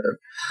culture.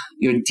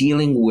 You're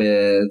dealing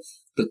with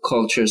the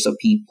cultures of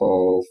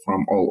people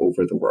from all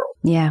over the world.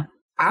 Yeah.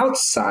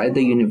 Outside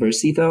the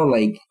university, though,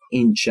 like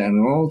in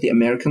general, the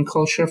American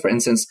culture, for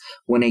instance,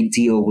 when I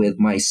deal with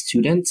my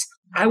students,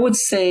 I would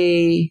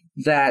say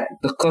that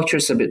the culture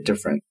is a bit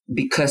different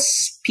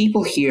because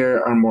people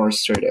here are more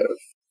assertive.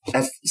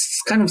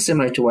 It's kind of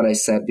similar to what I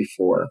said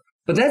before,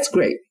 but that's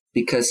great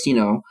because,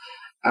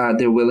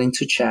 they're willing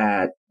to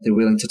chat, they're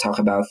willing to talk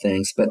about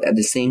things, but at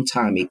the same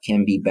time, it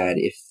can be bad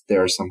if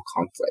there are some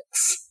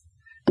conflicts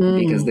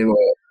because they will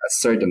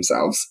assert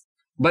themselves.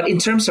 But in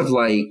terms of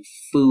like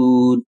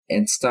food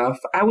and stuff,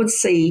 I would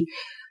say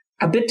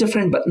a bit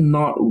different, but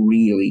not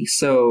really.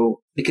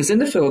 So, because in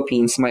the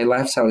Philippines, my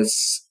lifestyle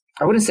is,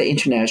 I wouldn't say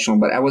international,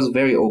 but I was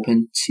very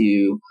open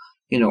to,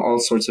 all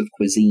sorts of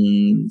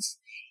cuisines.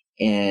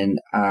 And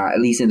at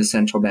least in the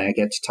central bank,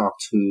 I get to talk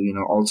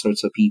to, all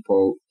sorts of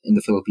people in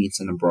the Philippines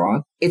and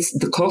abroad. It's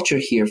the culture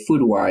here,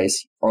 food-wise,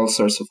 all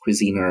sorts of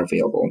cuisine are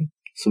available,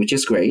 so which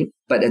is great.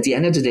 But at the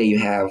end of the day, you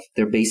have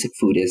their basic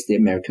food is the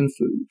American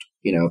food,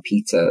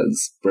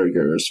 pizzas,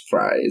 burgers,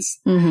 fries,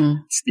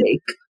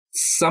 steak.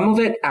 Some of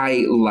it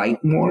I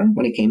like more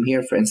when I came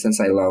here. For instance,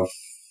 I love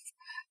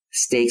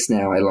steaks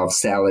now. I love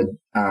salad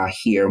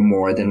here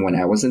more than when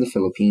I was in the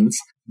Philippines.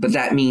 But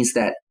that means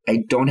that I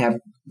don't have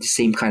the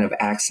same kind of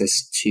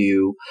access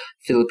to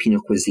Filipino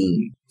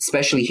cuisine,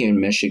 especially here in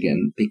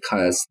Michigan,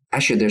 because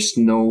actually there's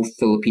no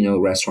Filipino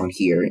restaurant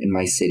here in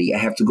my city. I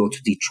have to go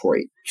to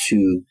Detroit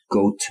to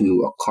go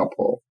to a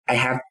couple. I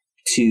have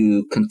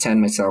to content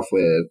myself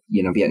with,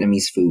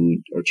 Vietnamese food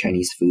or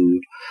Chinese food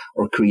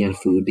or Korean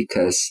food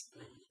because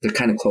they're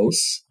kind of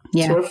close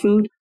to our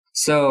food.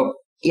 So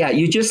yeah,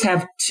 you just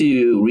have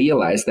to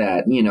realize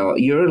that,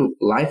 your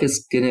life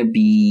is going to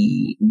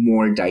be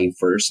more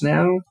diverse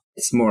now.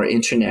 It's more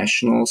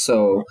international.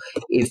 So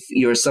if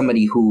you're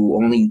somebody who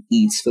only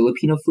eats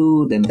Filipino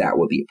food, then that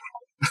would be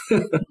a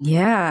problem.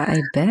 Yeah,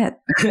 I bet.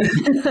 But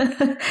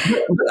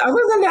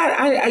other than that,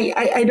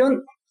 I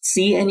don't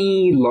see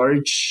any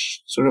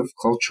large sort of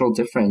cultural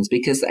difference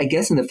because I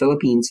guess in the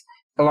Philippines,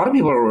 a lot of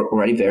people are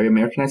already very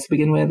Americanized to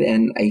begin with.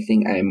 And I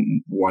think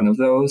I'm one of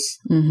those.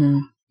 Mm-hmm.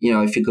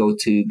 If you go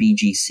to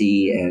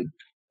BGC and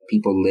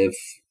people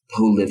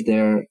who live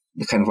there,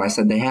 the kind of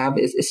lifestyle they have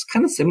is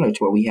kind of similar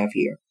to what we have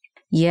here.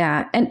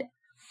 Yeah. And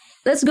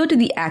let's go to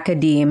the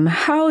academe.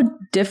 How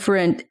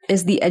different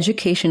is the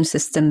education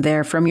system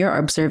there from your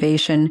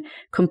observation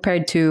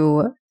compared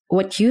to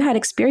what you had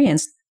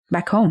experienced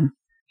back home?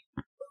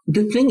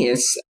 The thing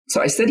is,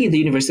 so I studied at the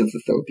University of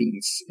the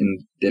Philippines in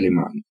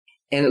Diliman.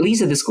 And at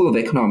least at the School of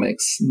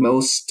Economics,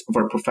 most of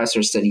our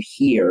professors study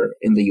here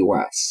in the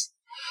U.S.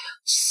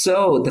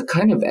 So the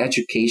kind of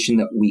education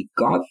that we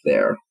got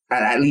there,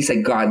 at least I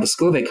got at the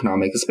School of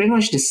Economics, is pretty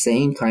much the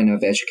same kind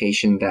of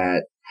education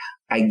that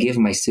I give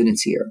my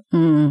students here.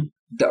 Mm.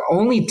 The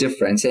only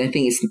difference, and I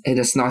think it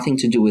has nothing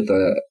to do with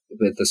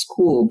the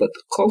school, but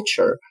the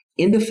culture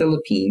in the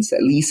Philippines,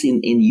 at least in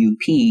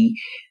UP,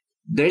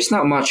 there's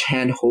not much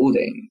hand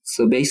holding.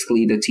 So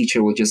basically the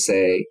teacher will just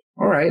say,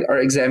 all right, our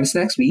exam is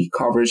next week,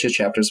 coverage of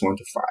chapters 1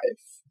 to 5.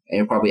 And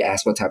you'll probably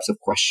ask what types of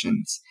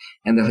questions,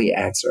 and they'll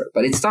answer.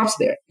 But it stops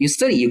there. You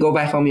study, you go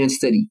back home, you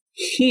study.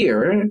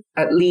 Here,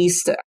 at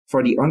least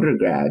for the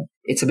undergrad,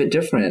 it's a bit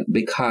different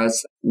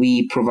because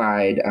we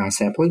provide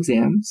sample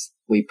exams,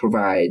 we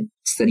provide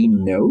study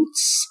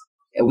notes,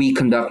 and we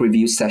conduct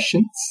review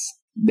sessions,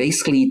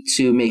 basically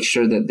to make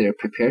sure that they're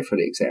prepared for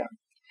the exam.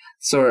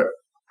 So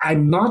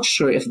I'm not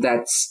sure if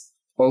that's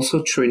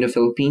also true in the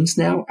Philippines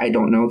now. I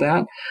don't know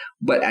that,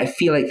 but I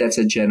feel like that's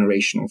a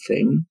generational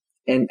thing.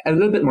 And a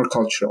little bit more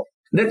cultural.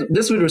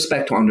 This with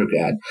respect to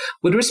undergrad.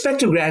 With respect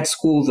to grad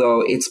school,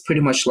 though, it's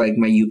pretty much like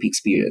my UP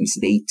experience.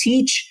 They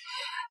teach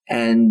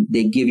and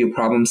they give you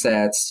problem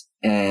sets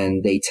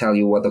and they tell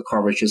you what the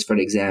coverage is for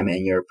the exam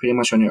and you're pretty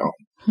much on your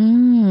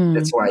own.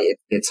 That's why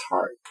it's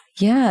hard.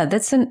 Yeah,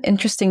 that's an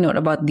interesting note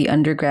about the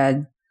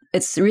undergrad.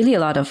 It's really a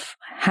lot of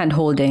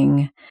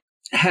hand-holding.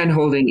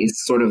 Hand-holding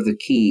is sort of the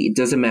key. It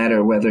doesn't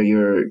matter whether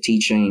you're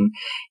teaching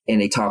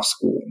in a top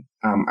school.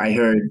 I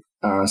heard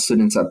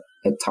students at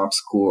top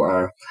school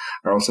are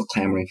also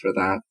clamoring for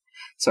that.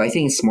 So I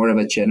think it's more of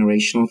a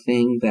generational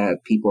thing that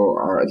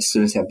the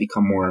students have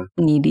become more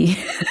needy.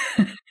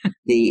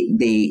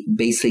 They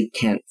basically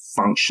can't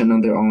function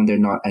on their own. They're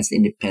not as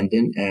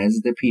independent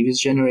as the previous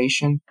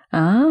generation.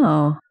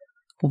 Oh,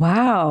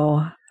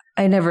 wow.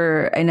 I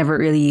never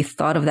really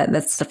thought of that.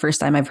 That's the first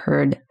time I've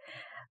heard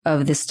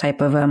of this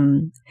type of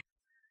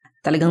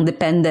talagang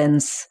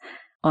dependence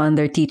on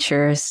their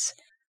teachers.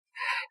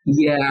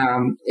 Yeah,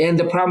 and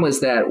the problem is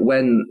that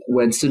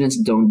when students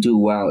don't do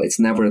well, it's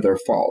never their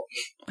fault.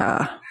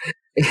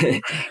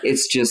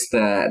 It's just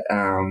that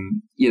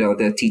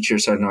the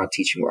teachers are not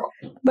teaching well.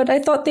 But I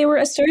thought they were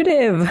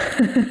assertive.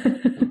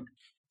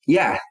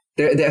 Yeah,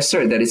 they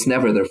assert that it's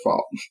never their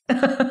fault.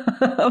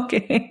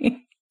 Okay.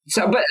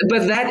 So,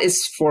 but that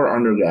is for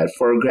undergrad.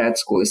 For grad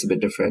school, it's a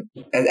bit different.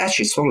 And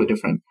actually, it's totally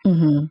different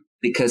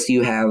because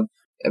you have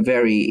a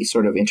very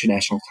sort of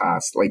international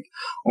class. Like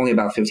only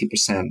about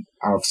 50%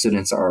 of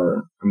students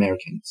are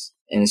Americans,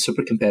 and it's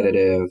super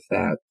competitive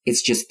that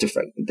it's just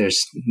different.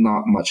 There's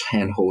not much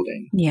hand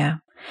holding. Yeah.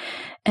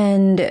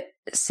 And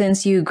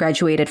since you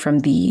graduated from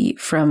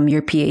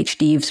your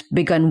PhD, you've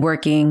begun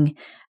working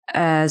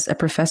as a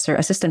professor,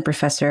 assistant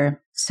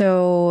professor.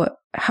 So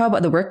how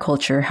about the work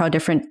culture? How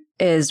different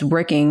is the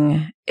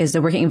working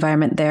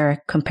environment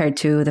there compared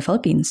to the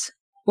Philippines?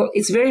 Well,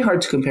 it's very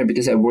hard to compare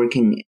because I'm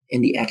working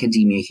in the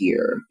academia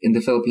here. In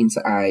the Philippines,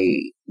 I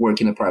work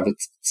in the private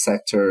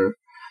sector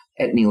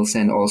at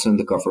Nielsen, also in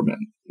the government.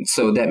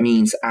 So that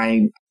means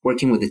I'm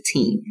working with a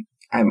team.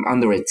 I'm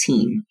under a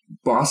team.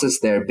 Bosses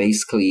there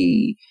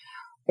basically,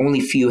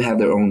 only few have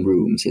their own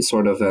rooms. It's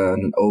sort of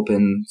an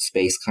open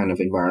space kind of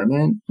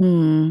environment.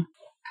 Mm.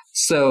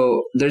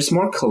 So there's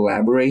more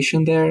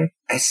collaboration there.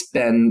 I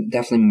spend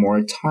definitely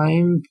more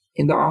time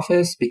in the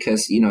office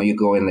because, you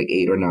go in like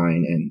 8 or 9,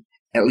 and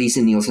at least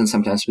in Nielsen,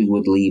 sometimes we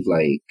would leave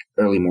like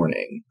early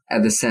morning.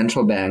 At the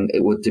central bank,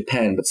 it would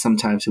depend, but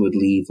sometimes we would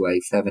leave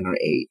like 7 or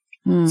 8.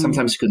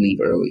 Sometimes you could leave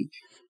early.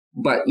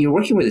 But you're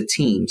working with a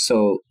team,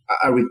 so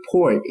a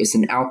report is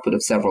an output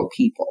of several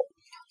people.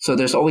 So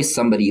there's always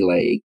somebody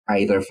like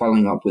either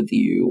following up with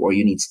you or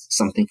you need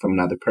something from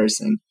another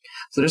person.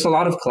 So there's a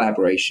lot of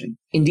collaboration.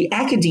 In the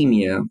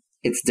academia,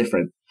 it's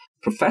different.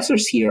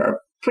 Professors here are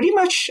pretty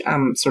much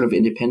sort of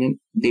independent.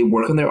 They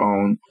work on their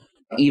own.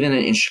 Even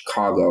in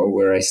Chicago,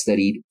 where I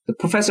studied, the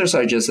professors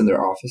are just in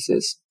their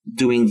offices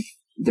doing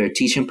their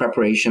teaching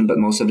preparation, but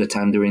most of the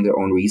time doing their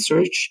own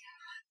research.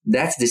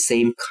 That's the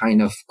same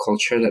kind of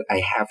culture that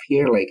I have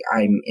here. Like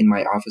I'm in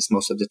my office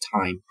most of the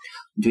time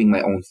doing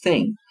my own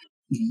thing.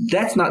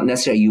 That's not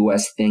necessarily a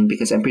U.S. thing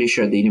because I'm pretty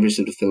sure the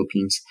University of the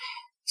Philippines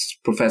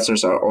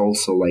professors are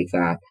also like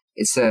that.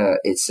 It's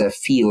a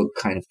field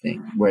kind of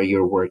thing where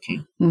you're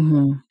working.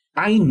 Mm-hmm.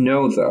 I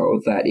know,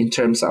 though, that in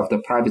terms of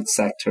the private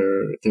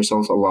sector, there's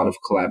also a lot of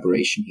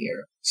collaboration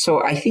here.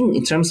 So I think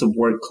in terms of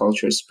work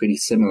culture, it's pretty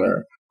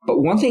similar.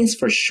 But one thing is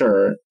for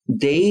sure,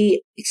 they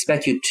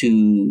expect you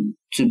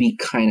to be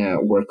kind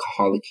of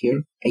workaholic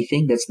here. I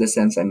think that's the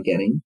sense I'm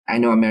getting. I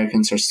know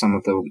Americans are some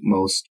of the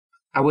most,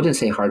 I wouldn't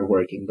say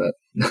hardworking, but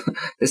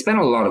they spend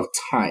a lot of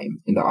time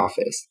in the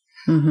office.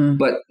 Mm-hmm.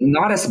 But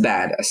not as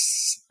bad as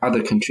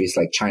other countries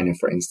like China,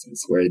 for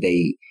instance, where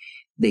they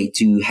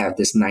do have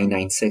this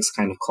 996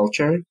 kind of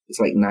culture. It's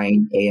like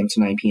 9 a.m. to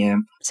 9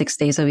 p.m. 6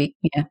 days a week.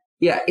 Yeah.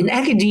 Yeah. In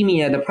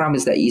academia, the problem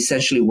is that you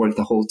essentially work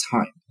the whole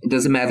time. It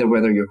doesn't matter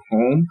whether you're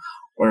home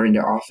or in the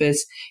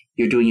office.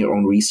 You're doing your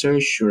own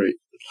research. You're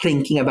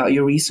thinking about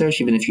your research,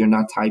 even if you're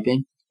not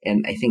typing.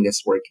 And I think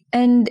that's working.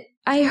 And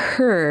I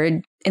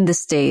heard in the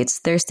States,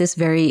 there's this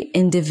very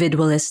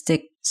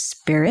individualistic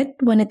spirit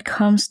when it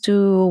comes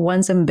to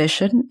one's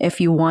ambition.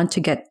 If you want to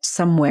get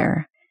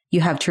somewhere,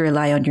 you have to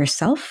rely on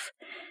yourself.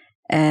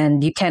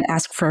 And you can't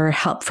ask for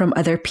help from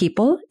other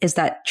people. Is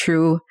that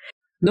true?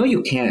 No,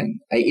 you can.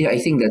 I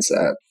think that's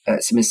a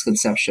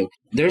misconception.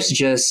 There's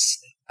just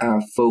a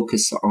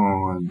focus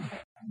on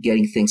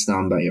getting things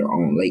done by your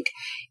own. Like,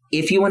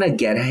 if you want to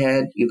get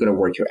ahead, you're going to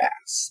work your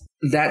ass.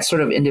 That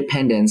sort of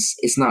independence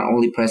is not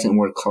only present in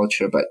work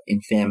culture, but in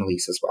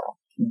families as well.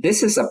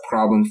 This is a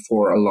problem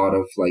for a lot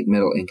of like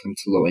middle income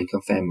to low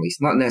income families,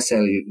 not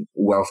necessarily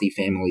wealthy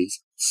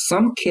families.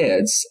 Some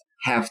kids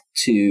have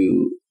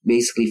to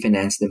basically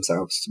finance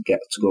themselves to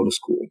go to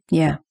school.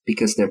 Yeah.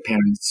 Because their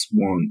parents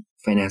won't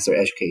finance their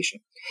education.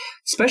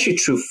 Especially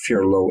true if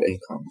you're low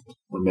income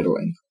or middle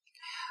income.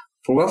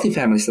 For wealthy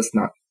families, that's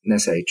not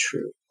necessarily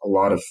true. A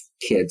lot of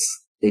kids,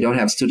 they don't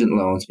have student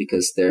loans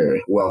because their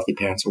wealthy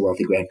parents or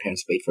wealthy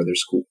grandparents paid for their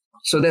school.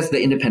 So that's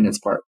the independence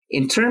part.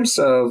 In terms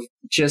of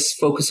just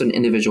focus on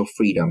individual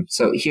freedom.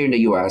 So here in the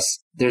US,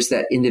 there's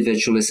that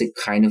individualistic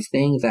kind of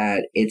thing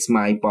that it's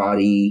my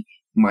body,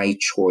 my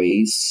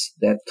choice,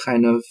 that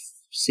kind of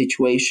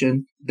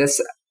situation.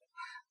 That's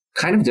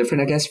kind of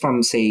different, I guess,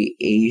 from, say,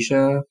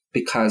 Asia,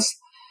 because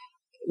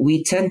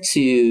we tend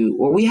to,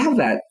 well, we have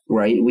that,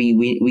 right?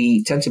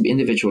 We tend to be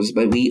individuals,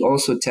 but we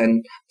also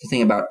tend to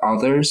think about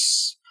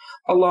others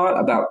a lot,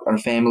 about our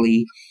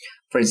family.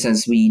 For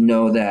instance, we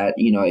know that,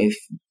 if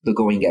the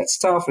going gets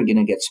tough, we're going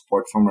to get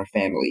support from our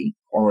family.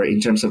 Or in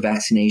terms of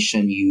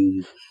vaccination,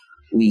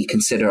 we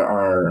consider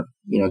our,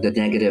 the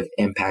negative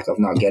impact of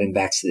not getting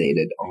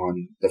vaccinated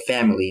on the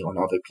family, on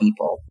other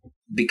people,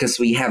 because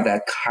we have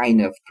that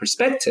kind of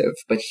perspective.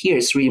 But here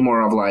it's really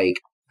more of like,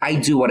 I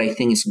do what I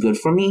think is good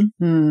for me,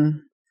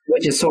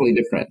 which is totally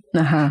different.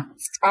 Uh-huh.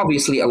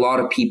 Obviously, a lot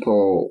of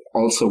people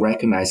also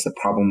recognize the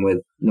problem with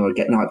not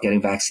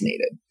getting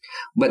vaccinated.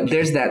 But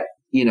there's that,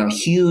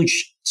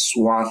 huge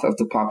swath of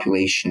the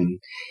population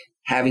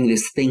having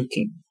this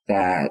thinking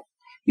that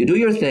you do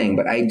your thing,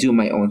 but I do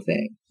my own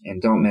thing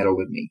and don't meddle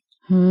with me.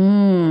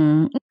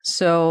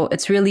 So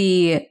it's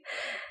really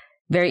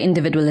very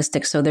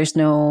individualistic. So there's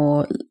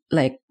no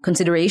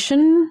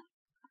consideration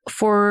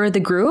for the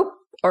group,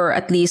 or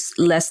at least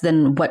less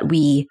than what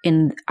we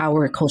in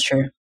our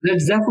culture.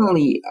 There's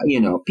definitely,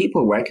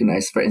 people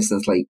recognize, for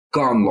instance, like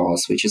gun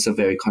laws, which is a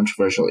very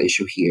controversial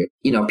issue here.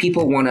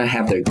 People want to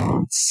have their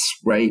guns,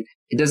 right?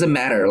 It doesn't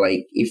matter,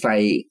 like, if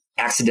I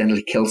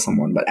accidentally kill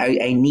someone, but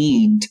I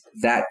need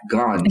that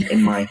gun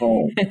in my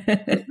home.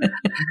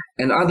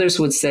 And others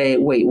would say,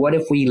 wait, what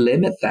if we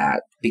limit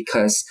that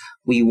because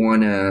we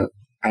want to,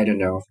 I don't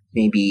know,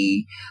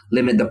 maybe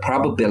limit the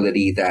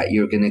probability that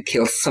you're going to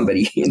kill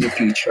somebody in the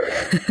future.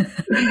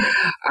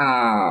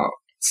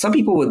 Some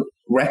people would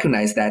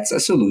recognize that's a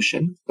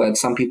solution, but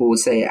some people would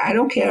say, I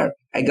don't care.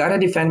 I got to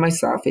defend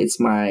myself. It's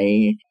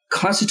my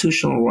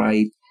constitutional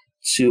right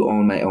to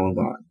own my own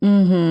gun.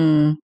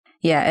 Mm-hmm.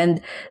 Yeah,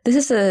 and this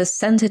is a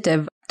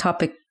sensitive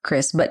topic,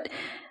 Chris, but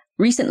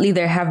recently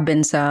there have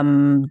been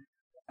some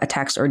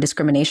attacks or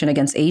discrimination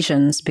against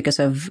Asians because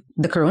of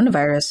the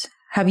coronavirus.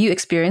 Have you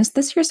experienced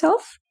this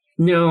yourself?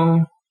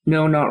 No,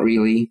 not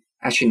really.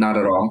 Actually, not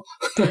at all.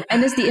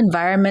 And is the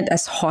environment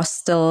as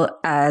hostile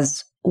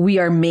as we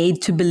are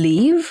made to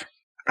believe?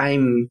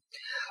 I'm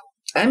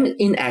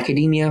in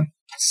academia,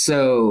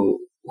 so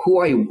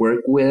who I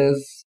work with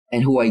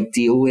and who I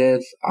deal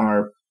with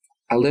are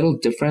a little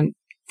different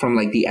from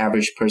like the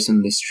average person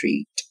in the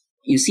street.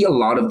 You see a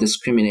lot of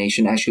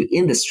discrimination actually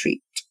in the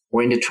street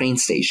or in the train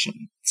station.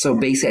 So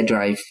basically I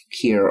drive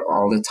here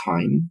all the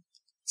time,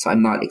 so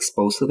I'm not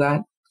exposed to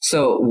that.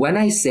 So when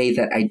I say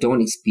that I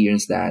don't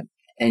experience that,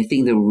 and I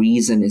think the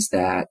reason is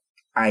that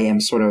I am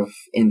sort of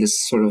in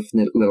this sort of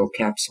little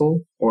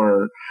capsule,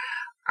 or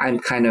I'm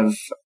kind of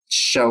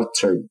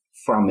sheltered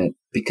from it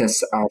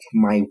because of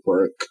my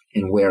work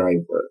and where I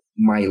work,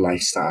 my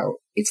lifestyle.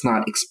 It's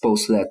not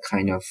exposed to that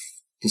kind of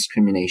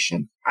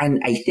discrimination.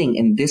 And I think,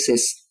 and this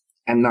is,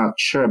 I'm not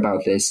sure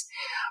about this,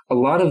 a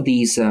lot of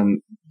these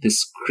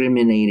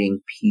discriminating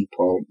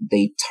people,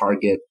 they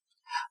target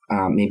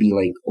maybe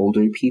like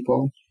older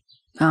people.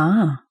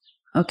 Ah,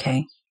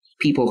 okay.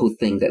 People who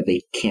think that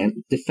they can't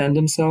defend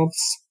themselves.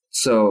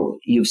 So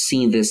you've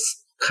seen this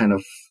kind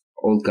of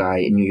old guy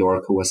in New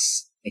York who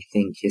was, I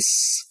think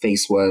his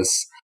face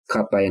was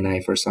cut by a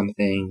knife or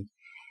something.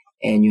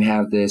 And you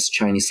have this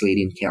Chinese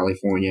lady in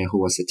California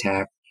who was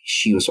attacked.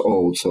 She was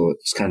old, so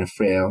it's kind of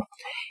frail.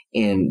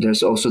 And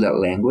there's also that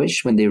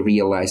language when they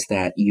realize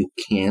that you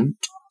can't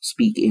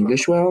speak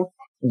English well,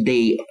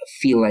 they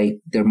feel like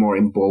they're more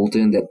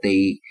emboldened, that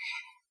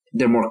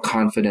they're more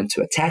confident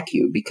to attack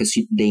you because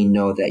they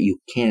know that you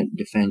can't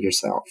defend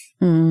yourself.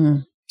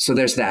 Mm. So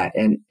there's that.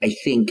 And I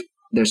think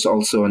there's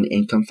also an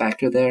income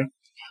factor there.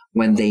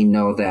 When they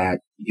know that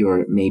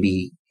you're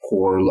maybe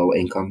poor, low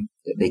income,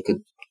 they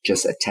could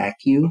just attack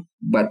you.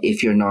 But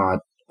if you're not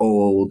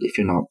old, if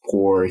you're not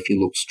poor, if you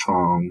look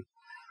strong,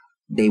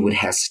 they would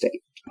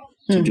hesitate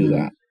to do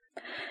that.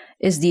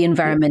 Is the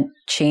environment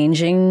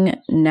changing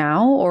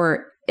now,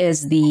 or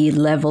is the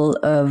level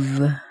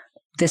of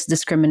this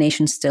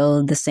discrimination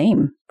still the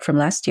same from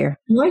last year?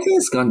 Well, I think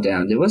it's gone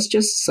down. There was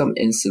just some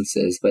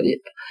instances, but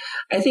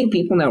I think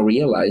people now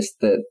realize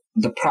that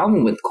the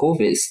problem with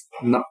COVID is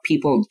not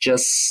people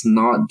just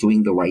not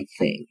doing the right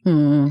thing.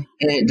 And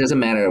it doesn't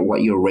matter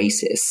what your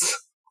race is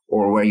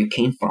or where you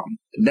came from.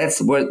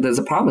 That's where there's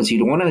a problem. Is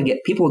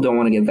people don't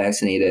want to get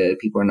vaccinated.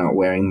 People are not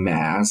wearing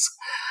masks.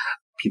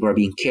 People are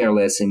being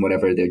careless in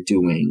whatever they're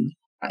doing.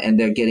 And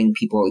they're getting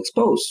people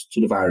exposed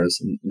to the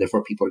virus, and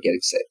therefore people are getting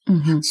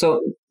sick.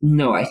 So,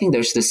 no, I think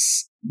there's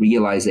this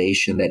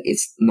realization that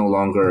it's no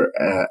longer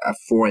a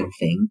foreign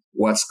thing.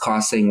 What's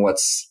causing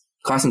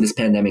this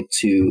pandemic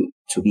to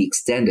be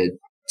extended,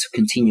 to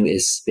continue,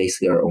 is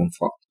basically our own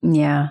fault.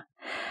 Yeah.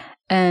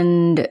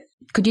 And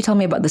could you tell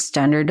me about the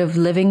standard of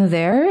living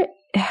there?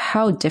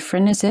 How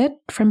different is it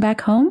from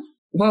back home?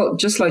 Well,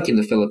 just like in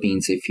the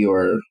Philippines,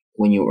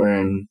 when you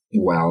earn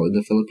well in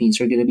the Philippines,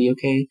 you're going to be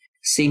okay.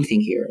 Same thing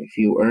here. If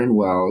you earn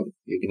well,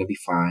 you're going to be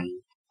fine.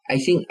 I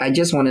think I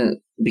just want to,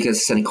 because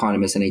as an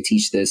economist and I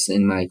teach this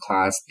in my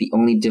class, the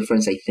only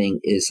difference I think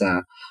is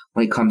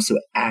when it comes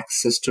to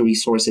access to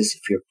resources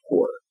if you're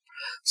poor.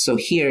 So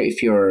here,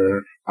 if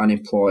you're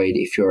unemployed,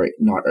 if you're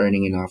not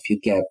earning enough, you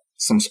get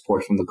some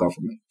support from the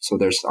government. So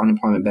there's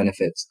unemployment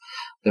benefits,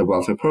 there are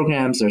welfare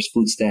programs, there's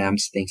food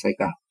stamps, things like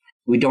that.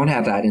 We don't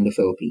have that in the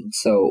Philippines.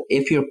 So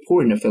if you're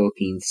poor in the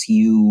Philippines,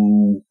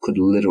 you could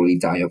literally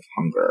die of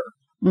hunger.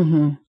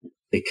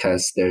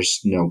 Because there's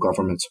no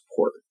government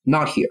support.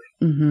 Not here.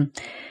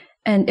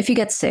 And if you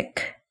get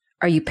sick,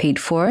 are you paid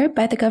for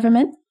by the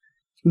government?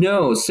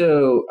 No.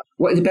 So,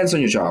 it depends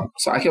on your job.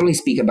 So I can only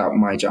speak about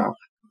my job.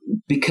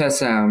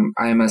 Because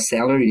I'm a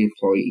salaried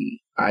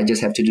employee, I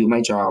just have to do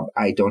my job.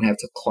 I don't have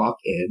to clock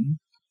in.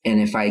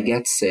 And if I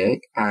get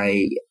sick,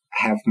 I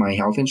have my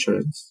health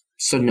insurance.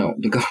 So no,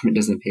 the government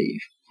doesn't pay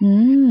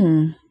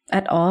you.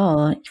 At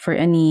all, for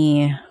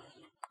any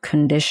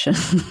condition.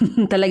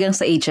 Talagang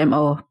sa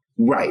HMO.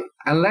 Right.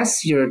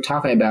 Unless you're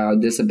talking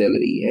about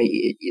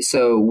disability.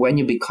 So when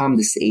you become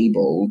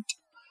disabled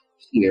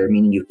here,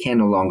 meaning you can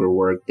no longer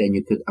work, then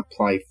you could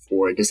apply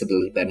for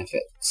disability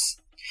benefits,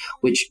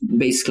 which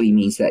basically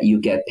means that you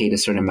get paid a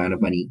certain amount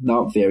of money,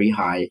 not very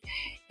high,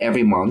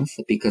 every month,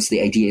 because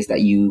the idea is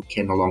that you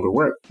can no longer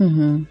work.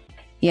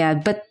 Yeah,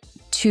 but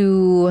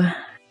to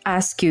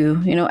ask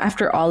you,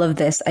 after all of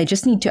this, I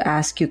just need to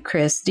ask you,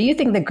 Chris, do you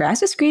think the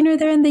grass is greener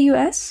there in the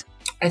US?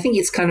 I think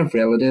it's kind of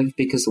relative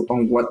because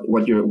on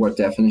what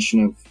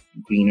definition of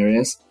greener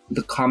is.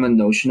 The common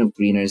notion of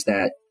greener is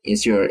that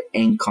is your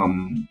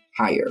income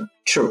higher.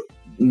 True.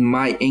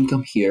 My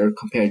income here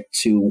compared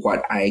to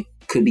what I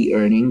could be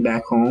earning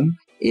back home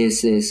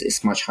is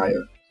much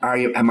higher.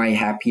 Am I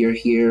happier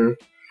here?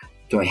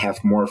 Do I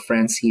have more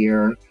friends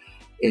here?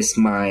 Is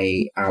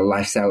my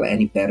lifestyle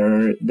any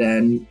better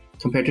than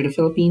compared to the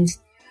Philippines?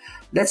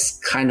 That's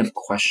kind of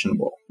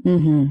questionable.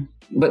 Mm-hmm.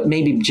 But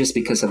maybe just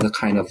because of the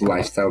kind of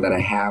lifestyle that I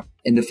have.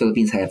 In the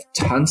Philippines, I have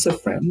tons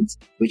of friends,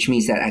 which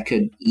means that I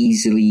could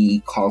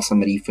easily call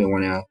somebody if I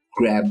want to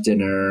grab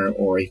dinner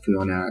or if we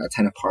want to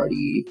attend a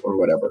party or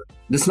whatever.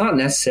 That's not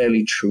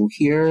necessarily true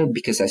here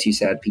because, as you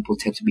said, people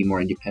tend to be more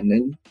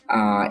independent.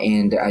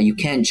 And you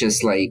can't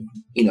just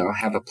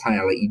have a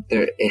plan.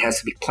 It has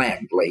to be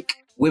planned. Like,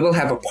 we will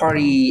have a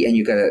party and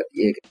you got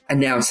to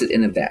announce it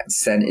in advance,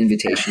 send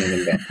invitation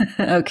in advance.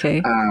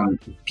 Okay.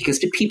 Because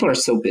the people are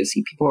so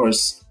busy. People are...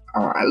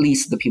 at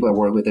least the people I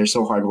work with, they're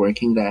so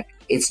hardworking that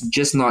it's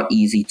just not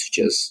easy to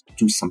just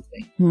do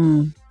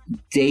something.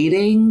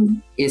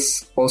 Dating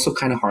is also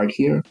kind of hard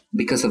here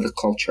because of the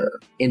culture.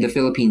 In the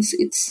Philippines,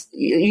 it's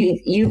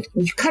you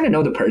kind of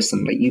know the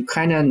person, like you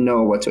kind of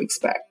know what to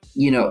expect,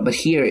 but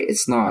here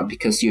it's not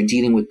because you're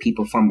dealing with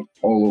people from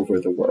all over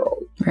the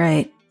world.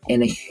 Right.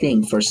 And I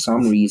think for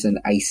some reason,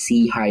 I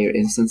see higher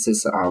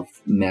instances of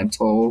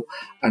mental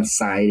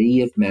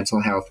anxiety, of mental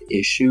health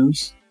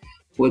issues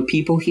with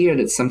people here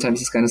that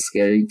sometimes it's kind of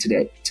scary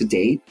to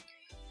date.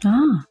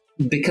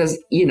 Because,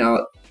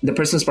 the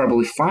person's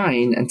probably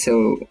fine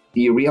until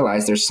you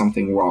realize there's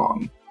something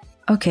wrong.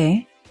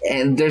 Okay.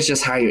 And there's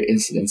just higher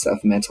incidence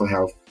of mental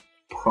health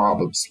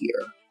problems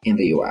here in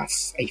the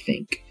US, I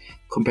think,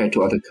 compared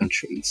to other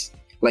countries.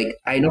 Like,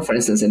 I know, for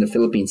instance, in the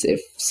Philippines, if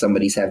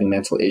somebody's having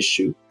mental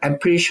issue, I'm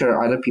pretty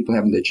sure other people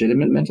have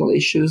legitimate mental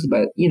issues,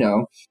 but,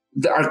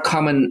 our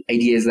common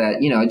idea is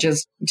that,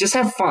 just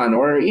have fun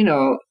or,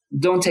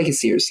 don't take it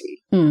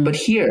seriously. But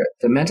here,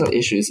 the mental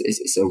issues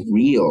is a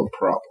real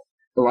problem.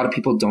 A lot of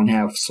people don't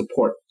have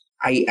support.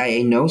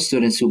 I know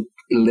students who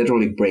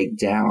literally break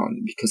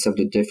down because of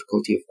the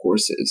difficulty of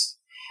courses.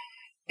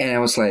 And I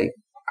was like,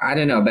 I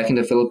don't know, back in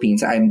the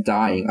Philippines, I'm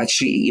dying.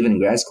 Actually, even in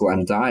grad school,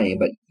 I'm dying.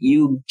 But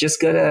you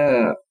just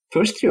gotta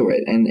push through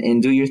it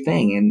and do your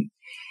thing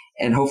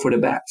and hope for the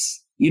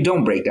best. You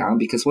don't break down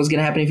because what's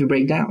gonna happen if you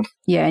break down?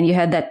 Yeah, and you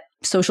had that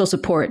social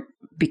support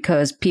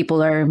because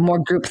people are more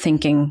group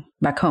thinking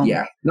back home.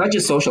 Yeah, not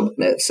just social,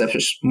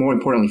 more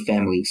importantly,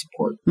 family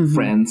support,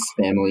 friends,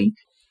 family.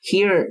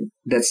 Here,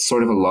 that's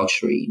sort of a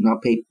luxury.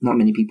 Not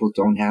many people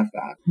don't have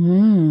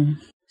that.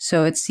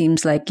 So it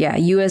seems like,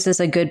 US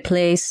is a good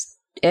place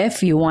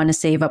if you want to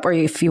save up or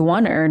if you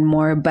want to earn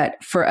more.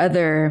 But for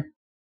other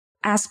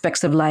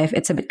aspects of life,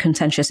 it's a bit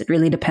contentious. It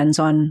really depends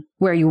on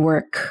where you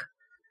work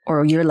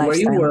or your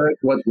lifestyle. Where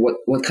you work,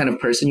 what kind of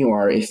person you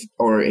are, if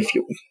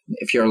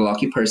you're a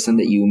lucky person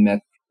that you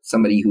met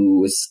somebody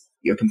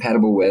you're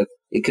compatible with,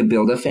 you could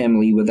build a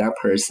family with that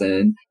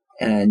person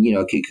and,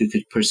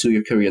 could pursue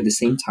your career at the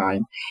same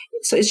time.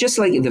 So it's just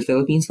like in the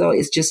Philippines, though,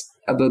 it's just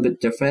a little bit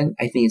different.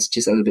 I think it's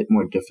just a little bit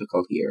more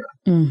difficult here.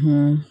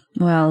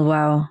 Well,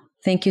 wow.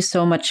 Thank you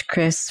so much,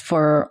 Chris,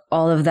 for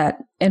all of that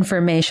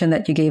information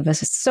that you gave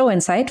us. It's so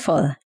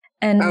insightful.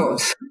 And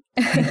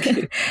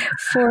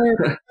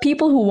for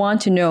people who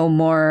want to know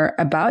more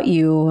about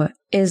you,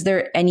 is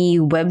there any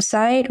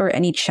website or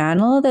any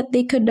channel that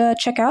they could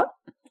check out?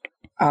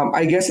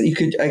 I guess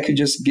I could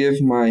just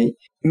give my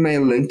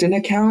LinkedIn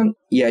account.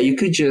 Yeah, you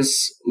could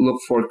just look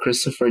for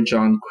Christopher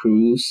John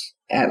Cruz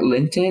at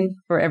LinkedIn.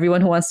 For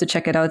everyone who wants to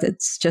check it out,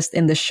 it's just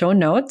in the show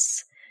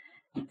notes.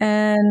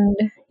 And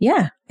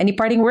any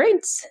parting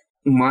words?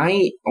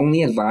 My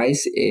only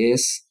advice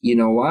is, you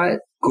know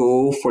what?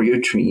 Go for your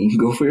dream.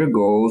 Go for your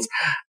goals.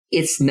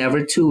 It's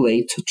never too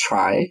late to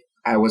try.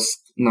 I was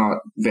not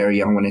very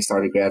young when I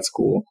started grad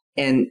school.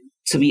 And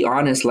to be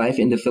honest, life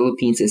in the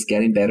Philippines is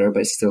getting better,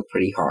 but it's still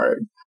pretty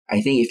hard.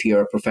 I think if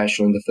you're a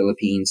professional in the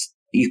Philippines,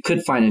 you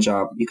could find a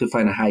job. You could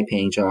find a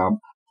high-paying job.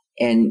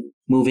 And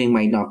moving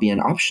might not be an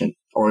option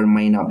or it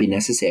might not be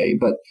necessary.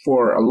 But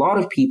for a lot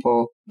of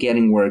people,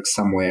 getting work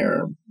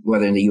somewhere,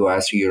 whether in the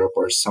US or Europe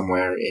or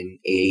somewhere in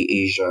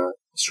Asia,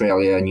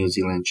 Australia, New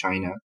Zealand,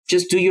 China,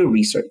 just do your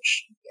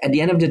research. At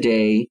the end of the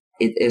day,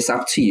 it is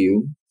up to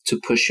you to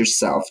push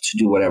yourself to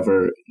do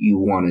whatever you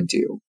want to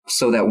do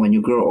so that when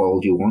you grow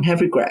old, you won't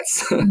have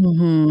regrets.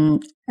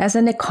 As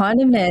an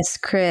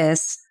economist,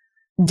 Chris,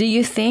 do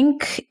you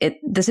think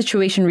the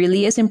situation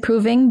really is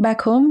improving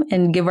back home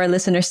and give our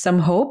listeners some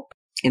hope?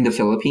 In the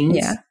Philippines?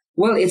 Yeah.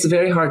 Well, it's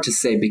very hard to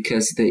say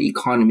because the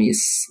economy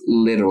is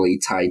literally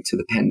tied to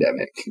the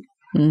pandemic.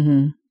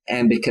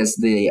 And because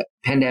the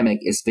pandemic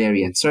is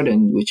very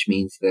uncertain, which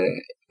means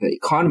the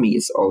economy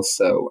is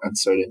also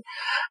uncertain.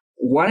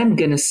 What I'm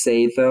going to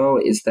say, though,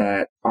 is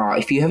that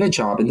if you have a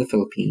job in the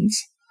Philippines,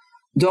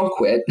 don't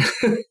quit.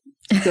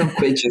 Don't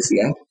quit just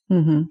yet.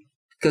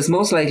 Because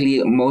most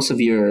likely, most of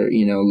your,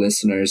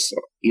 listeners,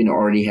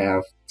 already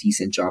have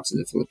decent jobs in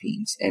the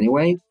Philippines.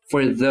 Anyway,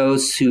 for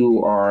those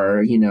who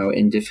are,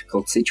 in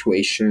difficult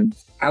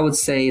situations, I would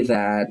say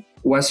that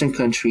Western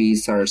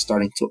countries are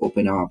starting to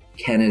open up.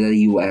 Canada,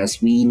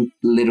 US, we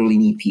literally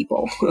need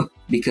people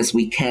because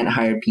we can't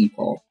hire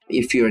people.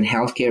 If you're in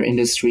healthcare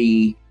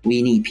industry,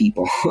 we need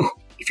people.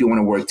 If you want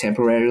to work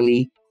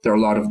temporarily, there are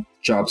a lot of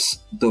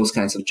jobs, those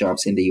kinds of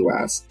jobs in the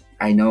US.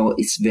 I know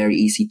it's very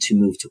easy to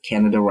move to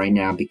Canada right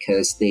now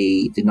because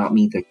they did not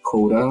meet the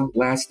quota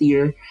last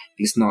year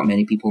because not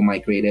many people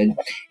migrated.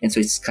 And so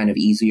it's kind of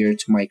easier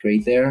to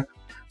migrate there.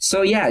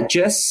 So yeah,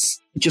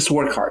 just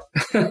work hard.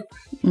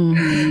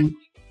 Mm-hmm.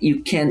 You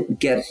can't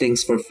get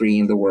things for free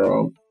in the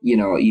world.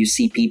 You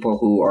see people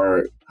who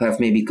have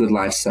maybe good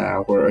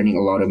lifestyle, who are earning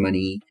a lot of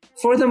money.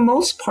 For the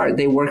most part,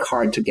 they work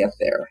hard to get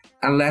there.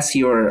 Unless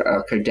you're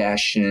a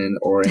Kardashian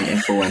or an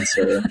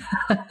influencer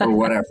or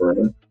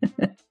whatever.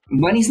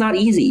 Money's not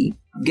easy.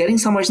 Getting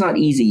somewhere is not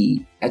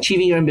easy.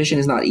 Achieving your ambition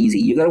is not easy.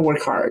 You got to work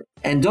hard.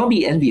 And don't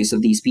be envious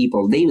of these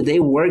people. They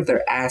work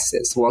their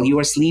asses. While you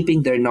are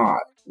sleeping, they're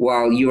not.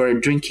 While you are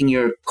drinking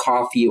your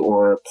coffee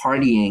or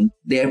partying,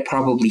 they're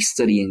probably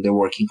studying. They're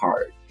working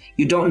hard.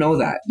 You don't know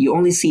that. You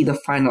only see the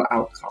final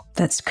outcome.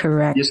 That's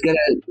correct. You just got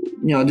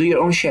to, do your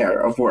own share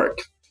of work.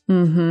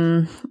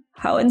 Mm-hmm.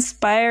 How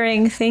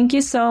inspiring. Thank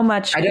you so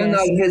much. I don't know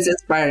if it's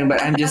inspiring,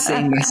 but I'm just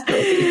saying my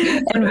story.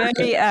 And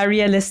very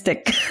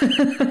realistic.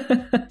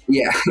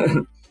 Yeah.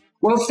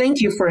 Well,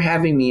 thank you for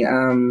having me.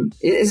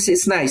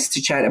 It's nice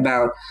to chat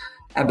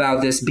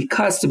about this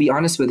because, to be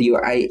honest with you,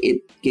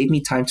 it gave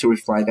me time to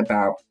reflect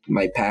about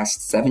my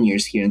past 7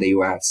 years here in the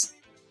US.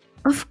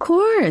 Of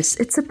course.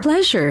 It's a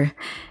pleasure.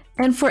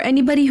 And for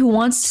anybody who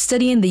wants to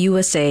study in the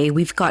USA,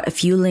 we've got a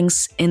few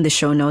links in the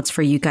show notes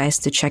for you guys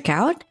to check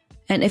out.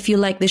 And if you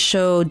like the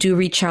show, do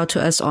reach out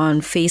to us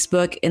on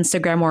Facebook,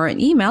 Instagram, or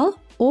an email,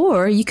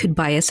 or you could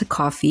buy us a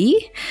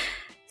coffee.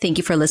 Thank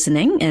you for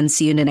listening and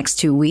see you in the next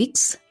 2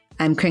 weeks.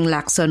 I'm Kring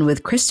Lacson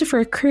with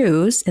Christopher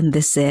Cruz, and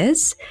this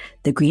is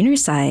The Greener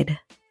Side.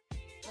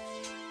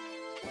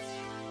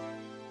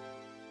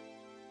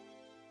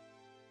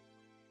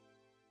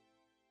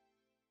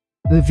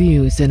 The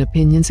views and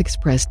opinions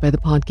expressed by the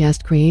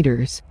podcast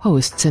creators,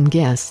 hosts, and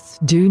guests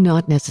do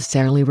not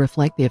necessarily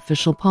reflect the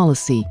official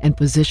policy and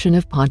position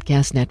of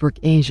Podcast Network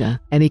Asia.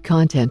 Any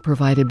content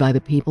provided by the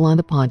people on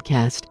the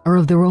podcast are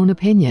of their own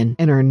opinion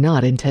and are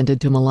not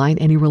intended to malign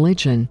any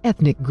religion,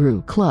 ethnic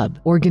group, club,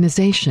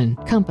 organization,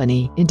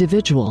 company,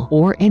 individual,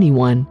 or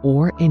anyone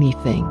or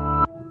anything.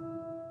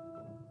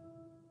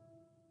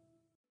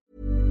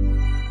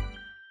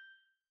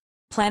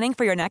 Planning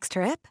for your next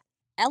trip?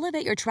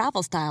 Elevate your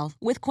travel style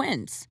with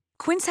Quince.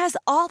 Quince has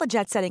all the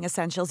jet-setting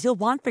essentials you'll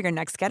want for your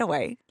next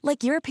getaway,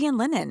 like European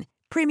linen,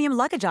 premium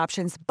luggage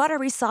options,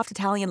 buttery soft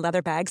Italian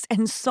leather bags,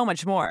 and so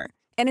much more.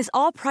 And is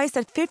all priced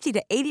at 50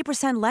 to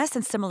 80% less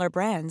than similar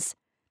brands.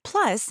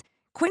 Plus,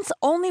 Quince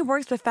only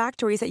works with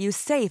factories that use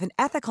safe and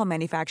ethical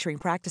manufacturing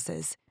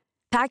practices.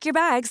 Pack your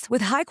bags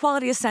with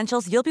high-quality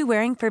essentials you'll be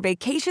wearing for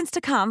vacations to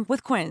come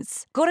with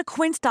Quince. Go to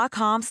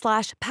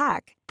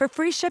quince.com/pack for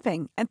free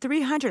shipping and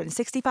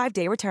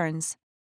 365-day returns.